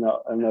in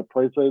the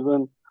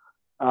preseason,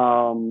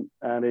 and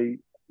he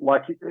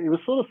was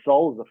sort of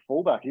sold as a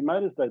fullback. He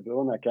made his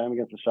debut in that game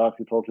against the Sharks.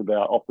 He talked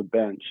about off the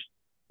bench.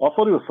 I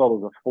thought he was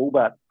sold as a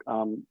fullback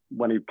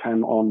when he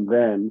came on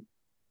then.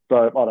 So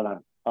I don't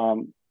know.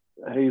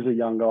 He's a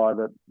young guy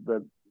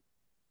that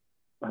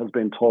has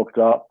been talked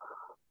up.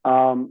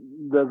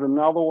 There's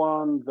another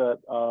one that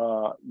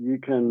you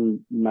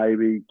can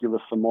maybe give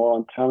us some more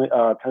on,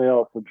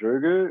 Taniela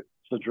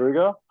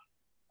Sadruga.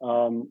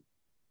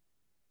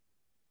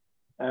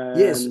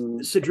 Yes,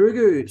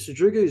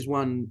 Sadruga's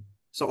one.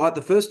 So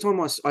the first time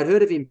I'd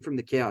heard of him from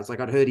the Cows, like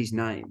I'd heard his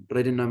name, but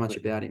I didn't know much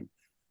about him.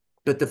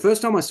 But the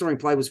first time I saw him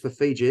play was for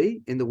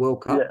Fiji in the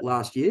World Cup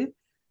last year.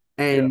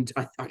 And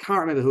I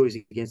can't remember who it was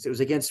against. It was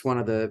against one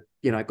of the,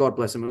 God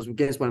bless him, it was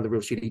against one of the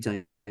real shitty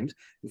teams.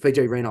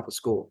 Fiji ran up a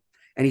score.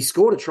 And he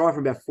scored a try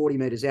from about 40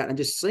 metres out. And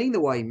just seeing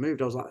the way he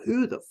moved, I was like,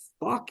 who the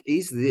fuck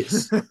is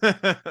this?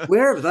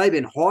 Where have they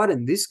been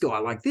hiding this guy?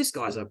 Like, this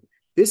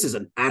is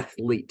an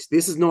athlete.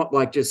 This is not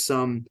like just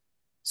some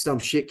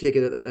shit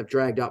kicker that they've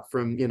dragged up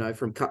from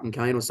Cutton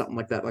Cane or something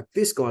like that. Like,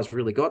 this guy's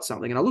really got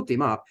something. And I looked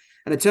him up,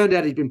 and it turned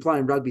out he'd been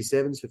playing rugby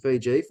sevens for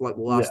Fiji for like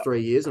the last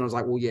 3 years. And I was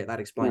like, well, yeah, that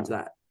explains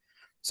that.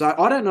 So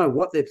I don't know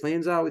what their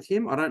plans are with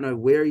him. I don't know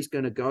where he's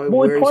going to go, he's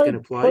going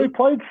to play. So he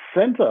played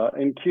centre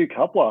in Q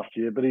Cup last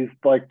year, but he's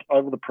like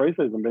over the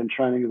preseason been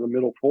training as a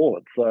middle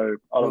forward. So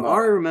I don't know.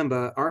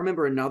 I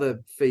remember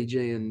another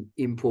Fijian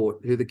import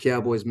who the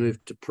Cowboys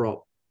moved to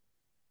prop.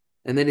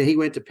 And then he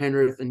went to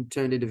Penrith and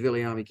turned into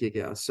Viliami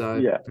kicker.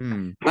 So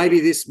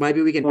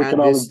maybe we can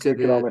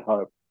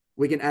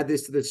add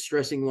this to the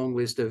stressing long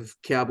list of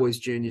Cowboys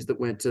juniors that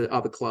went to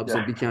other clubs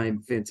and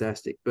became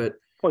fantastic. But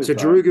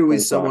Sadruga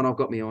is someone I've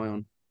got my eye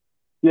on.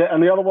 Yeah,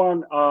 and the other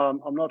one,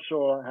 I'm not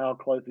sure how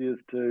close he is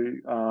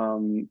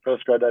to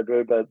first grade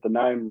debut, but the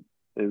name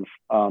is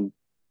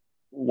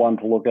one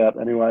to look at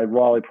anyway.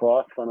 Riley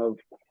Price, son of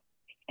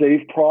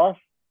Steve Price.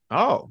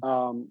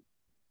 Oh,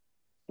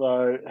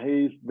 So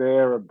he's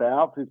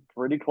thereabouts. He's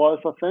pretty close,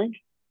 I think.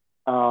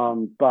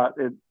 But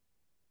it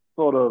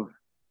sort of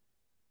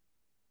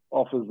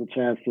offers the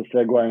chance to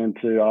segue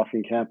into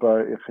asking Campo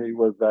if he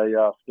was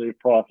a Steve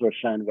Price or a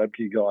Shane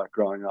Webke guy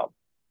growing up,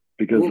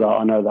 because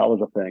I know that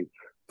was a thing.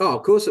 Oh,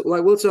 of course.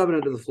 Like, let's open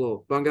it to the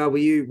floor. Bungar, were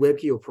you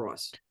Webke or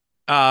Price?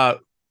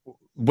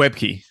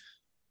 Webke.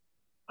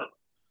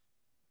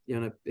 You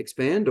want to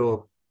expand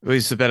or?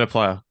 He's the better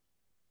player.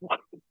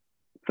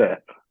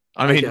 Fair.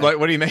 I mean, Okay. like,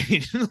 what do you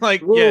mean?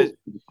 Like, Well, yeah,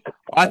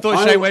 I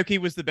thought Shane Webke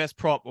was the best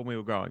prop when we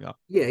were growing up.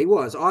 Yeah, he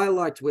was. I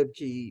liked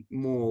Webke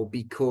more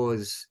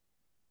because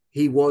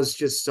he was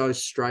just so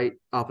straight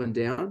up and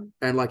down,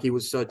 and like he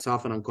was so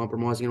tough and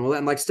uncompromising and all that.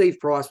 And like Steve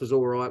Price was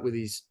all right with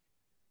his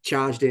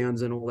charge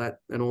downs and all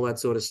that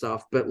sort of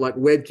stuff. But like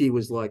Webke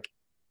was like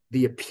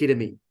the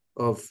epitome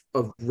of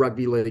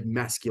rugby league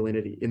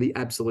masculinity in the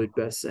absolute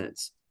best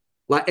sense.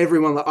 Like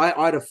everyone, like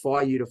I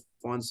defy you to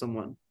find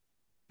someone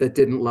that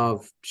didn't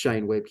love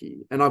Shane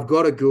Webke. And I've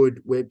got a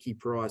good Webke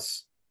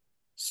Price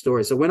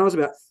story. So when I was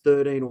about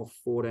 13 or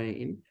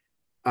 14,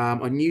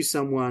 I knew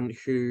someone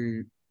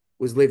who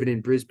was living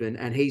in Brisbane,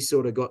 and he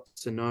sort of got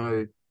to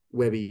know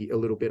Webby a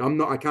little bit.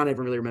 I can't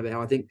even really remember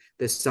how. I think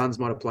their sons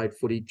might have played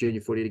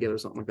junior footy together or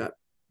something like that.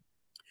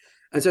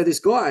 And so this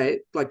guy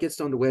like gets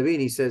onto Webby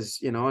and he says,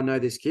 I know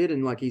this kid,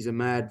 and like he's a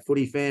mad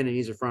footy fan and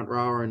he's a front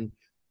rower and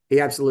he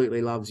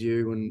absolutely loves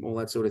you and all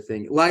that sort of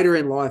thing. Later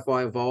in life,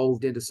 I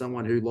evolved into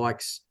someone who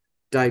likes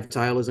Dave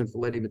Taylor's and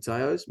Folletti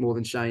Mateos more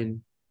than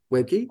Shane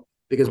Webke,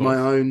 because my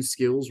own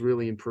skills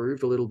really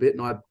improved a little bit,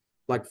 and I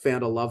like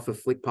found a love for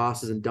flick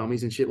passes and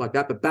dummies and shit like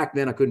that. But back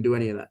then I couldn't do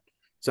any of that.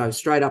 So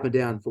straight up and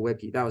down for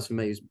Webke. That was for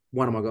me. He was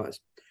one of my guys.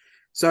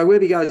 So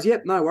Webby goes,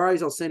 yep, no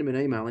worries. I'll send him an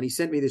email. And he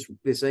sent me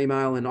this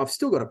email, and I've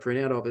still got a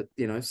printout of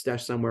it,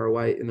 stashed somewhere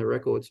away in the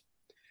records.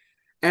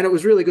 And it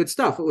was really good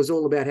stuff. It was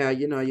all about how,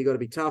 you got to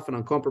be tough and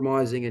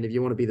uncompromising. And if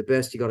you want to be the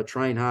best, you got to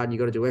train hard and you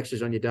got to do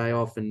extras on your day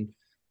off and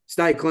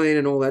stay clean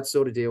and all that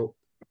sort of deal.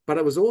 But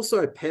it was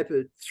also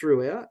peppered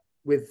throughout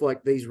with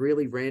like these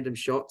really random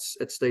shots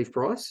at Steve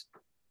Price.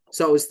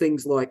 So it was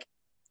things like,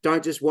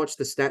 don't just watch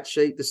the stat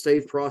sheet. The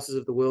Steve Prices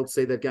of the world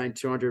see they've gained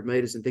 200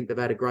 meters and think they've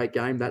had a great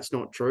game. That's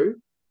not true.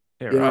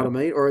 Yeah, you know what I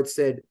mean? Or it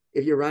said,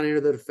 if you run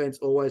into the defense,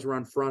 always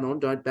run front on.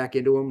 Don't back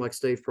into them like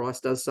Steve Price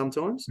does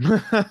sometimes.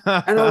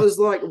 And I was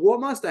like,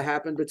 what must have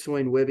happened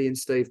between Webby and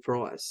Steve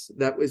Price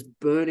that was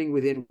burning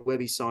within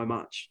Webby so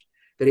much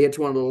that he had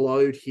to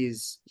unload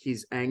his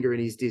anger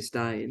and his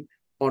disdain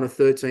on a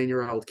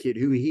 13-year-old kid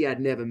who he had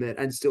never met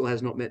and still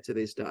has not met to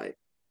this day.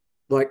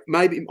 Like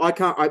maybe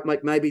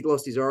maybe he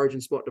lost his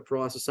origin spot to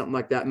Price or something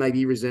like that. Maybe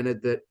he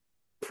resented that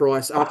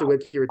Price, after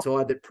Webke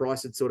retired, that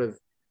Price had sort of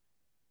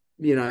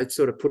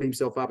put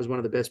himself up as one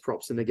of the best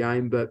props in the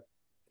game. But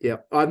yeah,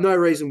 I have no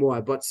reason why.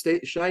 But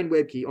Shane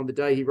Webke, on the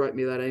day he wrote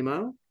me that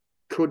email,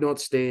 could not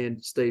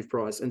stand Steve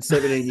Price. And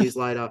 17 years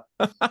later,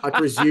 I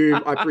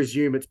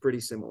presume it's pretty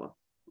similar.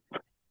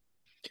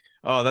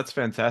 Oh, that's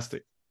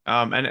fantastic.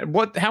 And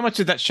how much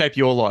did that shape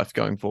your life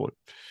going forward?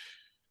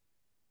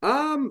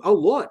 A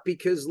lot,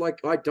 because like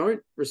I don't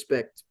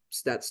respect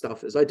stat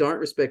stuffers. I don't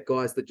respect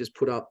guys that just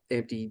put up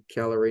empty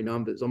calorie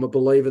numbers. I'm a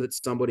believer that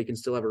somebody can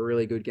still have a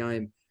really good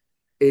game,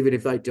 even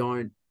if they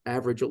don't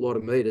average a lot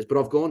of meters. But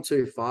I've gone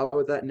too far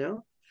with that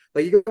now.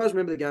 Like, you guys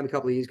remember the game a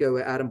couple of years ago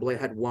where Adam Blair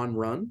had one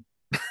run?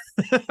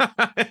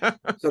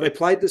 So they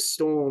played the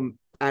Storm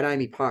at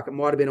Amy Park. It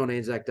might have been on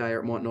Anzac Day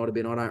or it might not have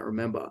been. I don't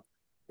remember.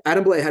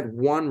 Adam Blair had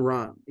one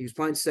run. He was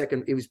playing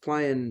second. I think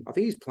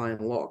he was playing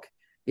lock.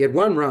 He had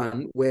one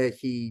run where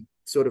he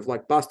sort of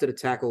like busted a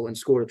tackle and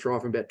scored a try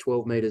from about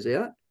 12 meters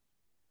out.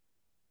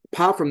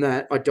 Apart from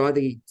that, I don't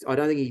think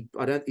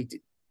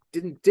he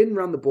didn't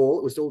run the ball.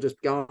 It was all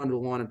just going under the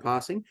line and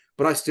passing.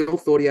 But I still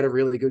thought he had a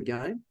really good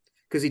game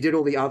because he did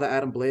all the other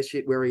Adam Blair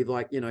shit where he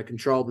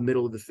controlled the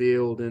middle of the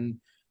field and,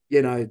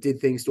 did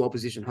things to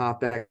opposition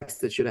halfbacks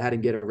that should have had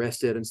him get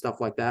arrested and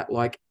stuff like that.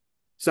 Like,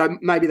 so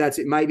maybe that's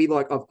it. Maybe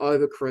like I've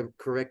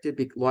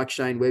overcorrected like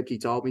Shane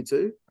Webke told me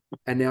to.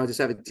 And now I just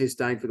have a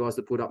disdain for guys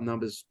that put up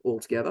numbers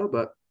altogether.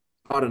 But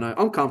I don't know.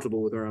 I'm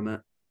comfortable with where I'm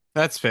at.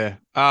 That's fair.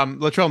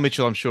 Latrell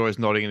Mitchell, I'm sure, is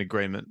nodding in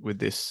agreement with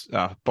this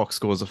box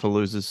scores are for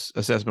losers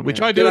assessment,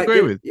 which I do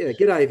agree with. Yeah,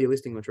 g'day if you're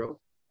listening, Latrell.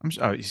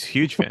 He's a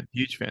huge fan,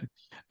 huge fan.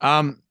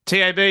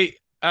 TAB,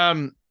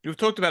 you've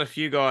talked about a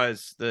few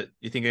guys that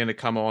you think are going to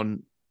come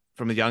on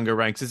from the younger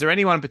ranks. Is there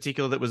anyone in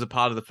particular that was a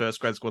part of the first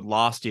grade squad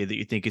last year that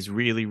you think is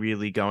really,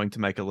 really going to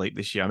make a leap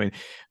this year? I mean,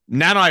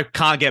 Nanai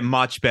can't get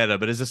much better,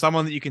 but is there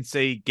someone that you can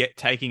see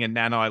taking a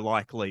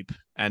Nanai-like leap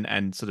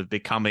and sort of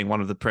becoming one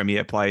of the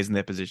premier players in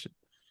their position?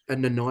 A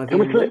Nanai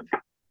leap?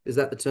 Is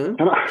that the term?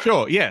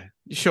 Sure, yeah,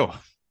 sure.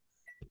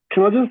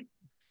 Can I just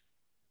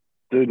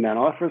do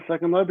Nanai for a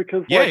second, though?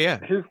 Because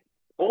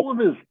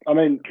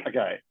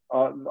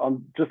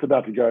I'm just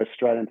about to go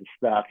straight into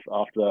stats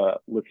after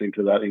listening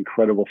to that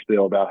incredible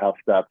spiel about how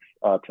stats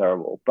are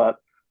terrible. But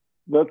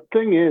the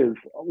thing is,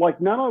 like,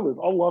 I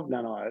love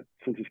Nanai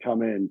since he's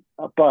come in.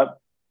 But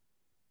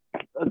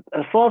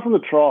aside from the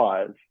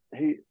tries,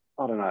 I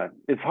don't know.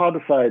 it's hard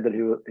to say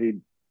that he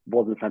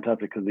wasn't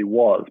fantastic because he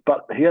was,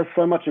 but he has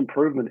so much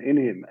improvement in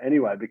him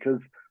anyway, because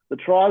the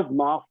tries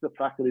mask the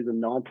fact that he's a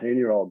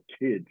 19-year-old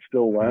kid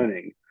still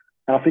learning.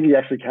 And I think he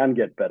actually can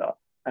get better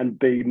and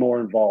be more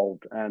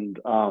involved and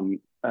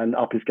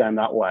up his game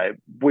that way,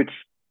 which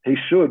he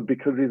should,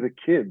 because he's a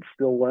kid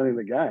still learning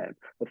the game.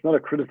 That's not a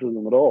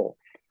criticism at all.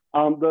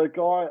 The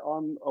guy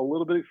I'm a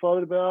little bit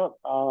excited about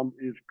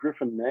is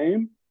Griffin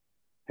Neame.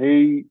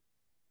 He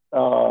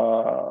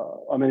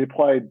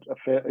played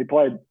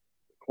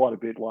quite a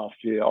bit last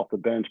year off the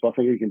bench, but I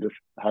think he can just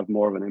have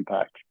more of an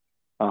impact.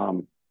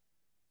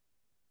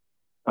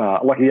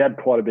 He had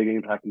quite a big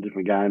impact in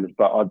different games,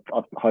 but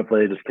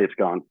hopefully he just keeps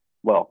going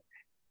well.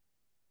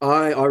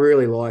 I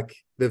really like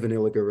the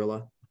Vanilla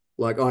Gorilla.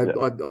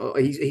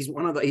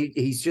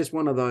 He's just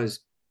one of those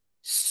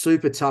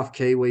super tough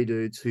Kiwi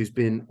dudes who's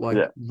been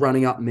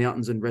running up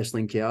mountains and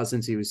wrestling cows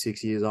since he was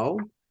 6 years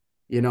old.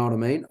 You know what I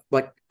mean?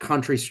 Like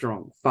country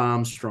strong,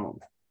 farm strong.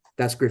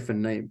 That's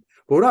Griffin Neame.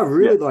 But what I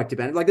really liked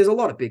about it, there's a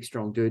lot of big,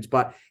 strong dudes,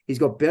 but he's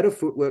got better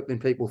footwork than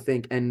people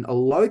think. And a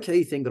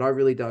low-key thing that I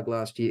really dug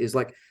last year is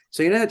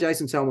so you know how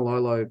Jason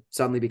Taumalolo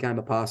suddenly became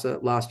a passer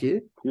last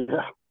year?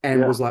 Yeah.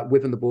 And was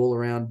whipping the ball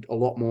around a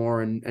lot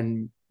more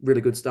and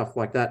really good stuff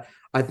like that.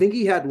 I think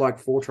he had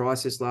 4 try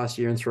assists last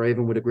year and 3 of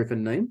them with a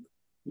Griffin Neame.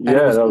 And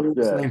it was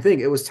the same thing.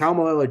 It was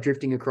Taumalolo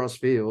drifting across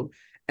field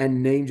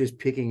and Neame just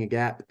picking a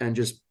gap and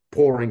just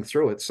pouring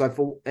through it. So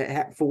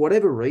for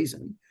whatever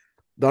reason,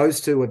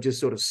 those two have just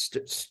sort of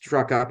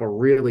struck up a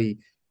really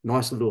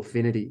nice little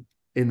affinity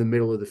in the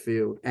middle of the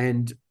field.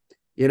 And,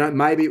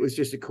 maybe it was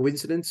just a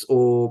coincidence,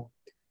 or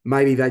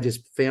maybe they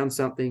just found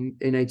something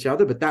in each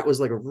other, but that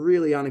was a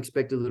really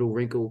unexpected little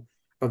wrinkle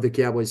of the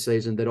Cowboys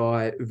season that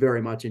I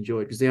very much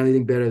enjoyed, because the only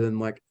thing better than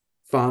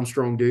farm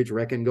strong dudes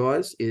reckon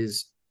guys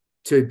is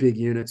 2 big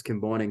units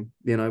combining,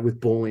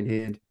 with ball in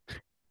hand.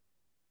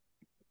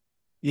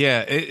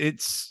 Yeah, I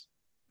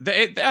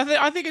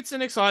think it's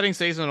an exciting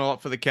season a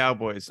lot for the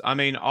Cowboys. I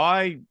mean,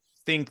 I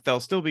think they'll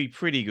still be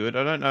pretty good.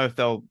 I don't know if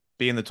they'll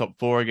be in the top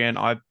 4 again.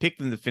 I picked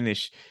them to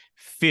finish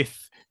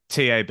 5th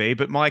TAB,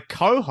 but my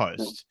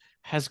co-host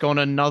has gone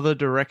another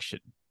direction.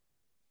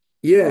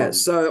 Yeah,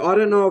 so I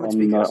don't know if it's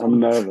because I'm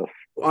nervous.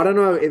 I don't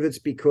know if it's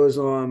because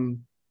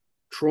I'm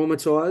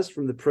traumatized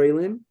from the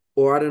prelim,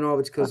 or I don't know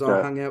if it's because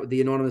I hung out with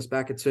the anonymous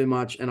backer too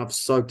much and I've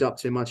soaked up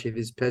too much of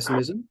his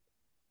pessimism.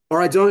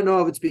 Or I don't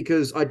know if it's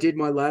because I did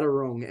my ladder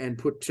wrong and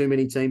put too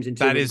many teams in.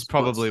 That is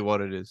probably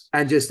what it is.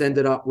 And just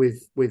ended up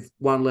with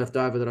one left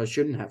over that I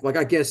shouldn't have.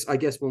 I guess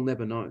we'll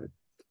never know.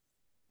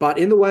 But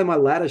in the way my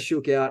ladder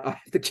shook out, I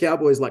have the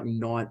Cowboys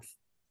 9th.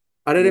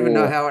 I don't even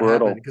know how it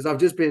happened, because I've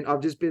just been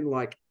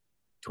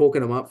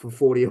talking them up for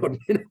 40 odd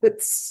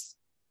minutes.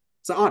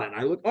 So I don't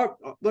know.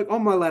 Look,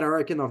 on my ladder, I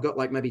reckon I've got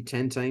maybe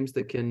 10 teams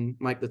that can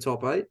make the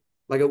top 8.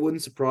 It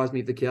wouldn't surprise me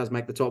if the Cows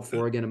make the top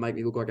 4 again and make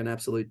me look like an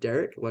absolute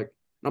Derek.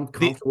 I'm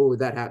comfortable with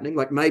that happening.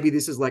 Maybe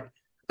this is an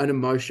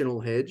emotional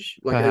hedge,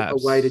 a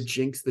way to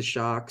jinx the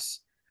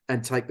Sharks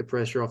and take the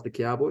pressure off the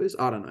Cowboys.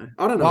 I don't know.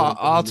 Well,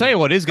 I'll tell you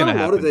what is going to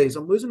happen. A lot of these,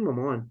 I'm losing my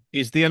mind.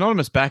 Is the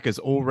anonymous backers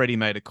already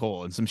made a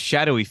call, and some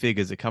shadowy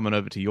figures are coming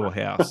over to your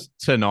house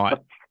tonight.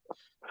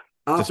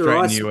 After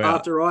I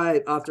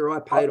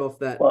paid off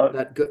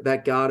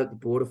that guard at the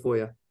border for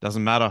you.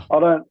 Doesn't matter.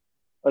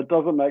 It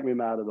doesn't make me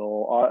mad at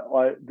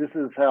all. This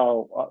is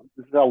how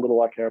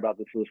little I care about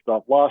this sort of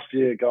stuff. Last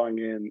year going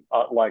in,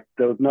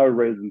 there was no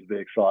reason to be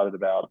excited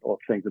about or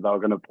think that they were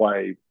going to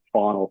play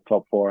finals,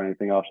 top 4, or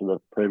anything after the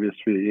previous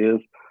few years.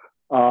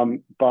 But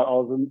I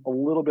was a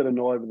little bit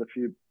annoyed with a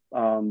few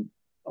of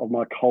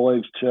my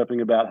colleagues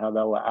chirping about how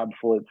they were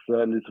absolute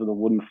certainties with a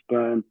wooden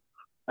spoon.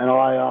 And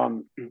I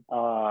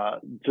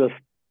just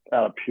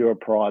out of pure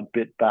pride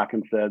bit back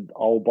and said,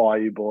 I'll buy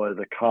you boys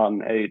a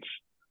carton each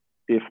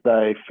if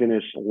they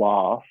finish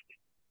last,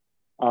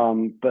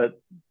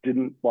 but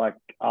didn't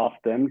ask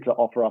them to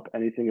offer up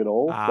anything at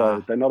all.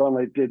 So they not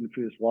only didn't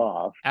finish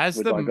last,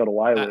 which I got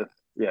away with.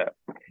 Yeah.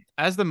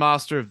 As the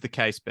master of the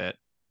case bet,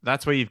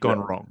 that's where you've gone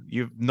wrong.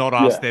 You've not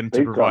asked them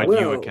to provide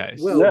you a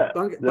case.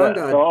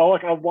 Bungard, so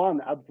I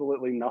won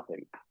absolutely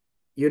nothing.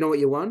 You know what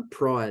you won?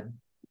 Pride.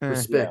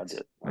 Respect.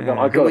 I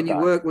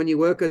got when you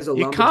work as a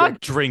lumberjack, you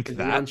can't drink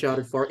that.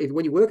 Uncharted forest.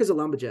 When you work as a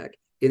lumberjack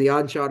in the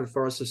uncharted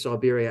forests of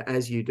Siberia,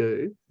 as you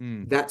do,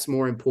 that's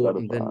more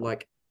important than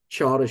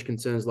childish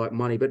concerns like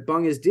money. But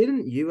Bungers,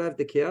 didn't you have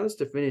the Cows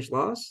to finish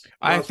last?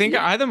 I think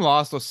I had them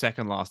last or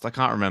second last. I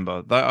can't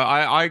remember.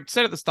 I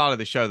said at the start of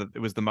the show that it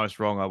was the most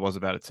wrong I was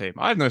about a team.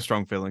 I have no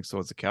strong feelings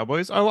towards the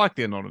Cowboys. I like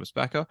the anonymous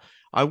backer.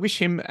 I wish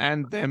him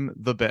and them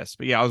the best.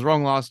 But yeah, I was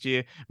wrong last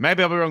year.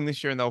 Maybe I'll be wrong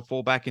this year and they'll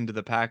fall back into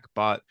the pack.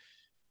 But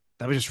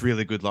they were just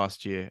really good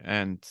last year.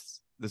 And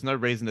there's no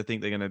reason to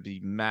think they're going to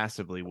be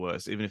massively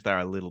worse, even if they're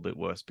a little bit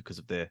worse because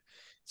of their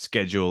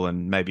schedule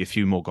and maybe a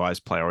few more guys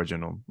play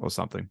Origin or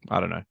something. I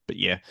don't know. But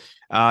yeah.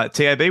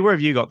 TAB, where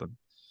have you got them?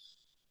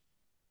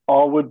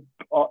 I would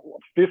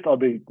 5th I'd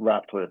be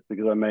wrapped with,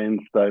 because that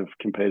means they've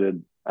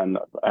competed and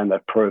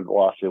they've proved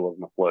last year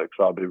wasn't a fluke.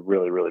 So I'd be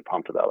really, really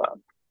pumped about that.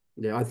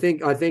 Yeah, I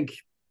think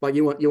Like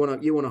you want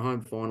a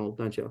home final,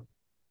 don't you?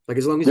 Like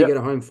as long as you get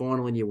a home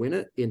final and you win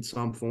it in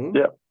some form.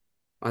 Yeah.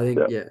 I think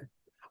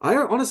I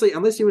honestly,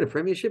 unless you win a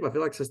premiership, I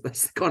feel like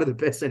that's kind of the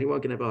best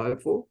anyone can ever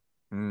hope for.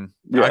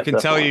 Yeah, I can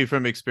tell you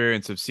from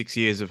experience of 6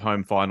 years of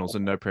home finals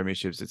and no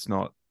premierships, it's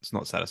not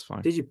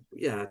satisfying. Did you?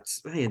 Yeah,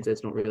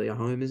 it's not really a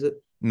home, is it?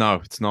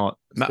 No, it's not.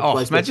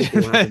 Imagine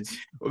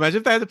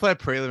if they had to play a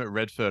prelim at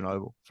Redfern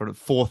Oval for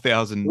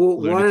 4,000. Well,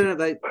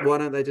 why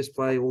don't they just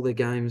play all their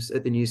games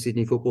at the new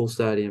Sydney Football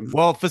Stadium?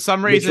 Well, for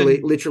some reason,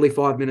 literally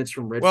 5 minutes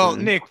from Redfern. Well,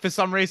 Nick, for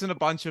some reason, a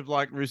bunch of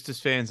like Roosters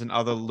fans and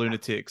other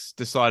lunatics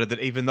decided that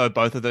even though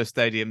both of those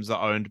stadiums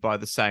are owned by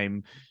the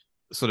same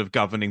sort of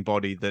governing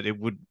body, that it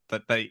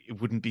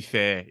wouldn't be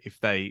fair if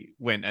they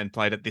went and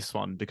played at this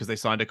one because they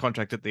signed a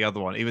contract at the other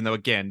one, even though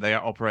again they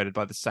are operated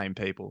by the same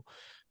people.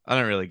 I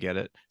don't really get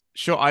it.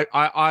 Sure,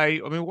 I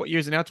mean, what year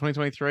is it now?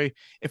 2023.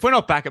 If we're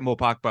not back at Moore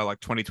Park by like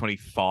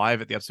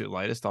 2025 at the absolute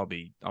latest, I'll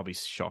be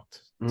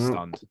shocked,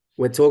 stunned.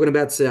 We're talking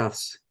about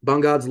Souths.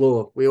 Bungard's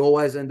law. We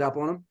always end up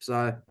on them,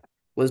 so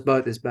let's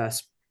boat this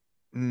bass.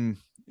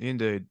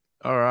 Indeed.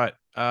 All right.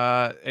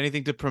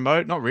 Anything to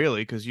promote? Not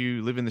really, because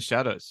you live in the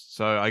shadows.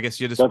 So I guess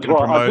you're just going to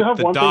promote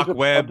the dark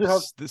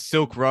webs, the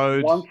Silk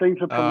Road. One thing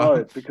to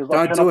promote because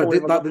don't do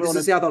it. This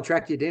is how they'll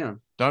track you down.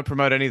 Don't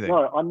promote anything.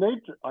 No,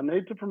 I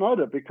need to promote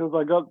it because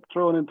I got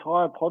through an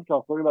entire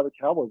podcast talking about the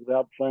Cowboys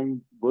without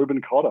saying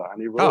Ruben Cotter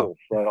and he rules.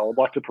 So I would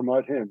like to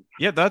promote him.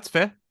 Yeah, that's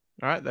fair.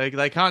 All right,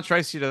 they can't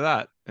trace you to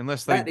that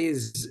unless they.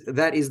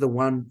 That is the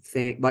one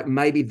thing. Like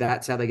maybe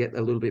that's how they get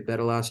a little bit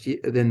better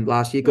than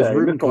last year because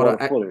Ruben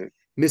Cotter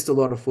missed a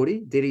lot of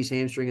footy, did his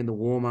hamstring in the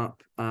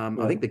warm-up,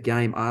 I think the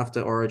game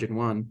after Origin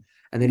 1,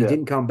 and then he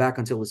didn't come back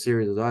until the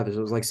series was over. So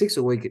it was like 6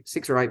 or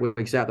 8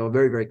 weeks out. They were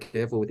very, very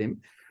careful with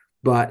him.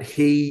 But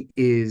he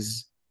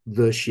is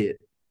the shit.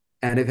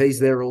 And if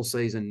he's there all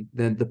season,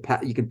 then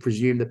you can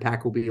presume the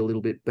pack will be a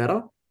little bit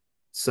better.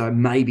 So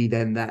maybe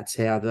then that's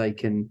how they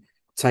can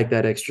take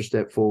that extra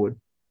step forward.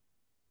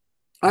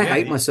 I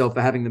hate myself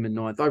for having them in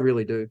 9th. I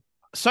really do.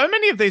 So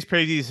many of these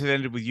previews have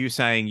ended with you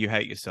saying you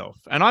hate yourself.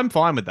 And I'm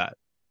fine with that.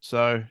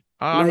 So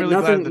I'm really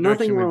glad the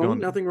direction we've gone.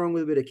 Nothing wrong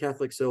with a bit of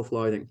Catholic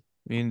self-loathing.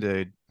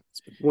 Indeed.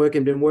 It's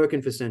been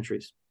working for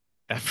centuries.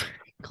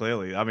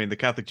 Clearly. I mean, the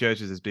Catholic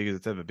Church is as big as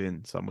it's ever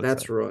been, some would say.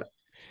 That's right.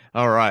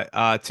 All right.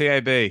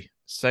 TAB,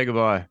 say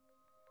goodbye.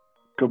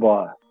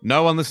 Goodbye.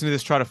 No one listening to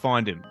this try to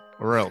find him,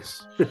 or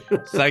else.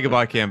 Say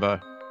goodbye,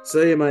 Cambo.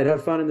 See you, mate.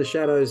 Have fun in the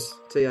shadows,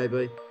 TAB.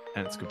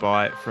 And it's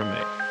goodbye from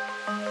me.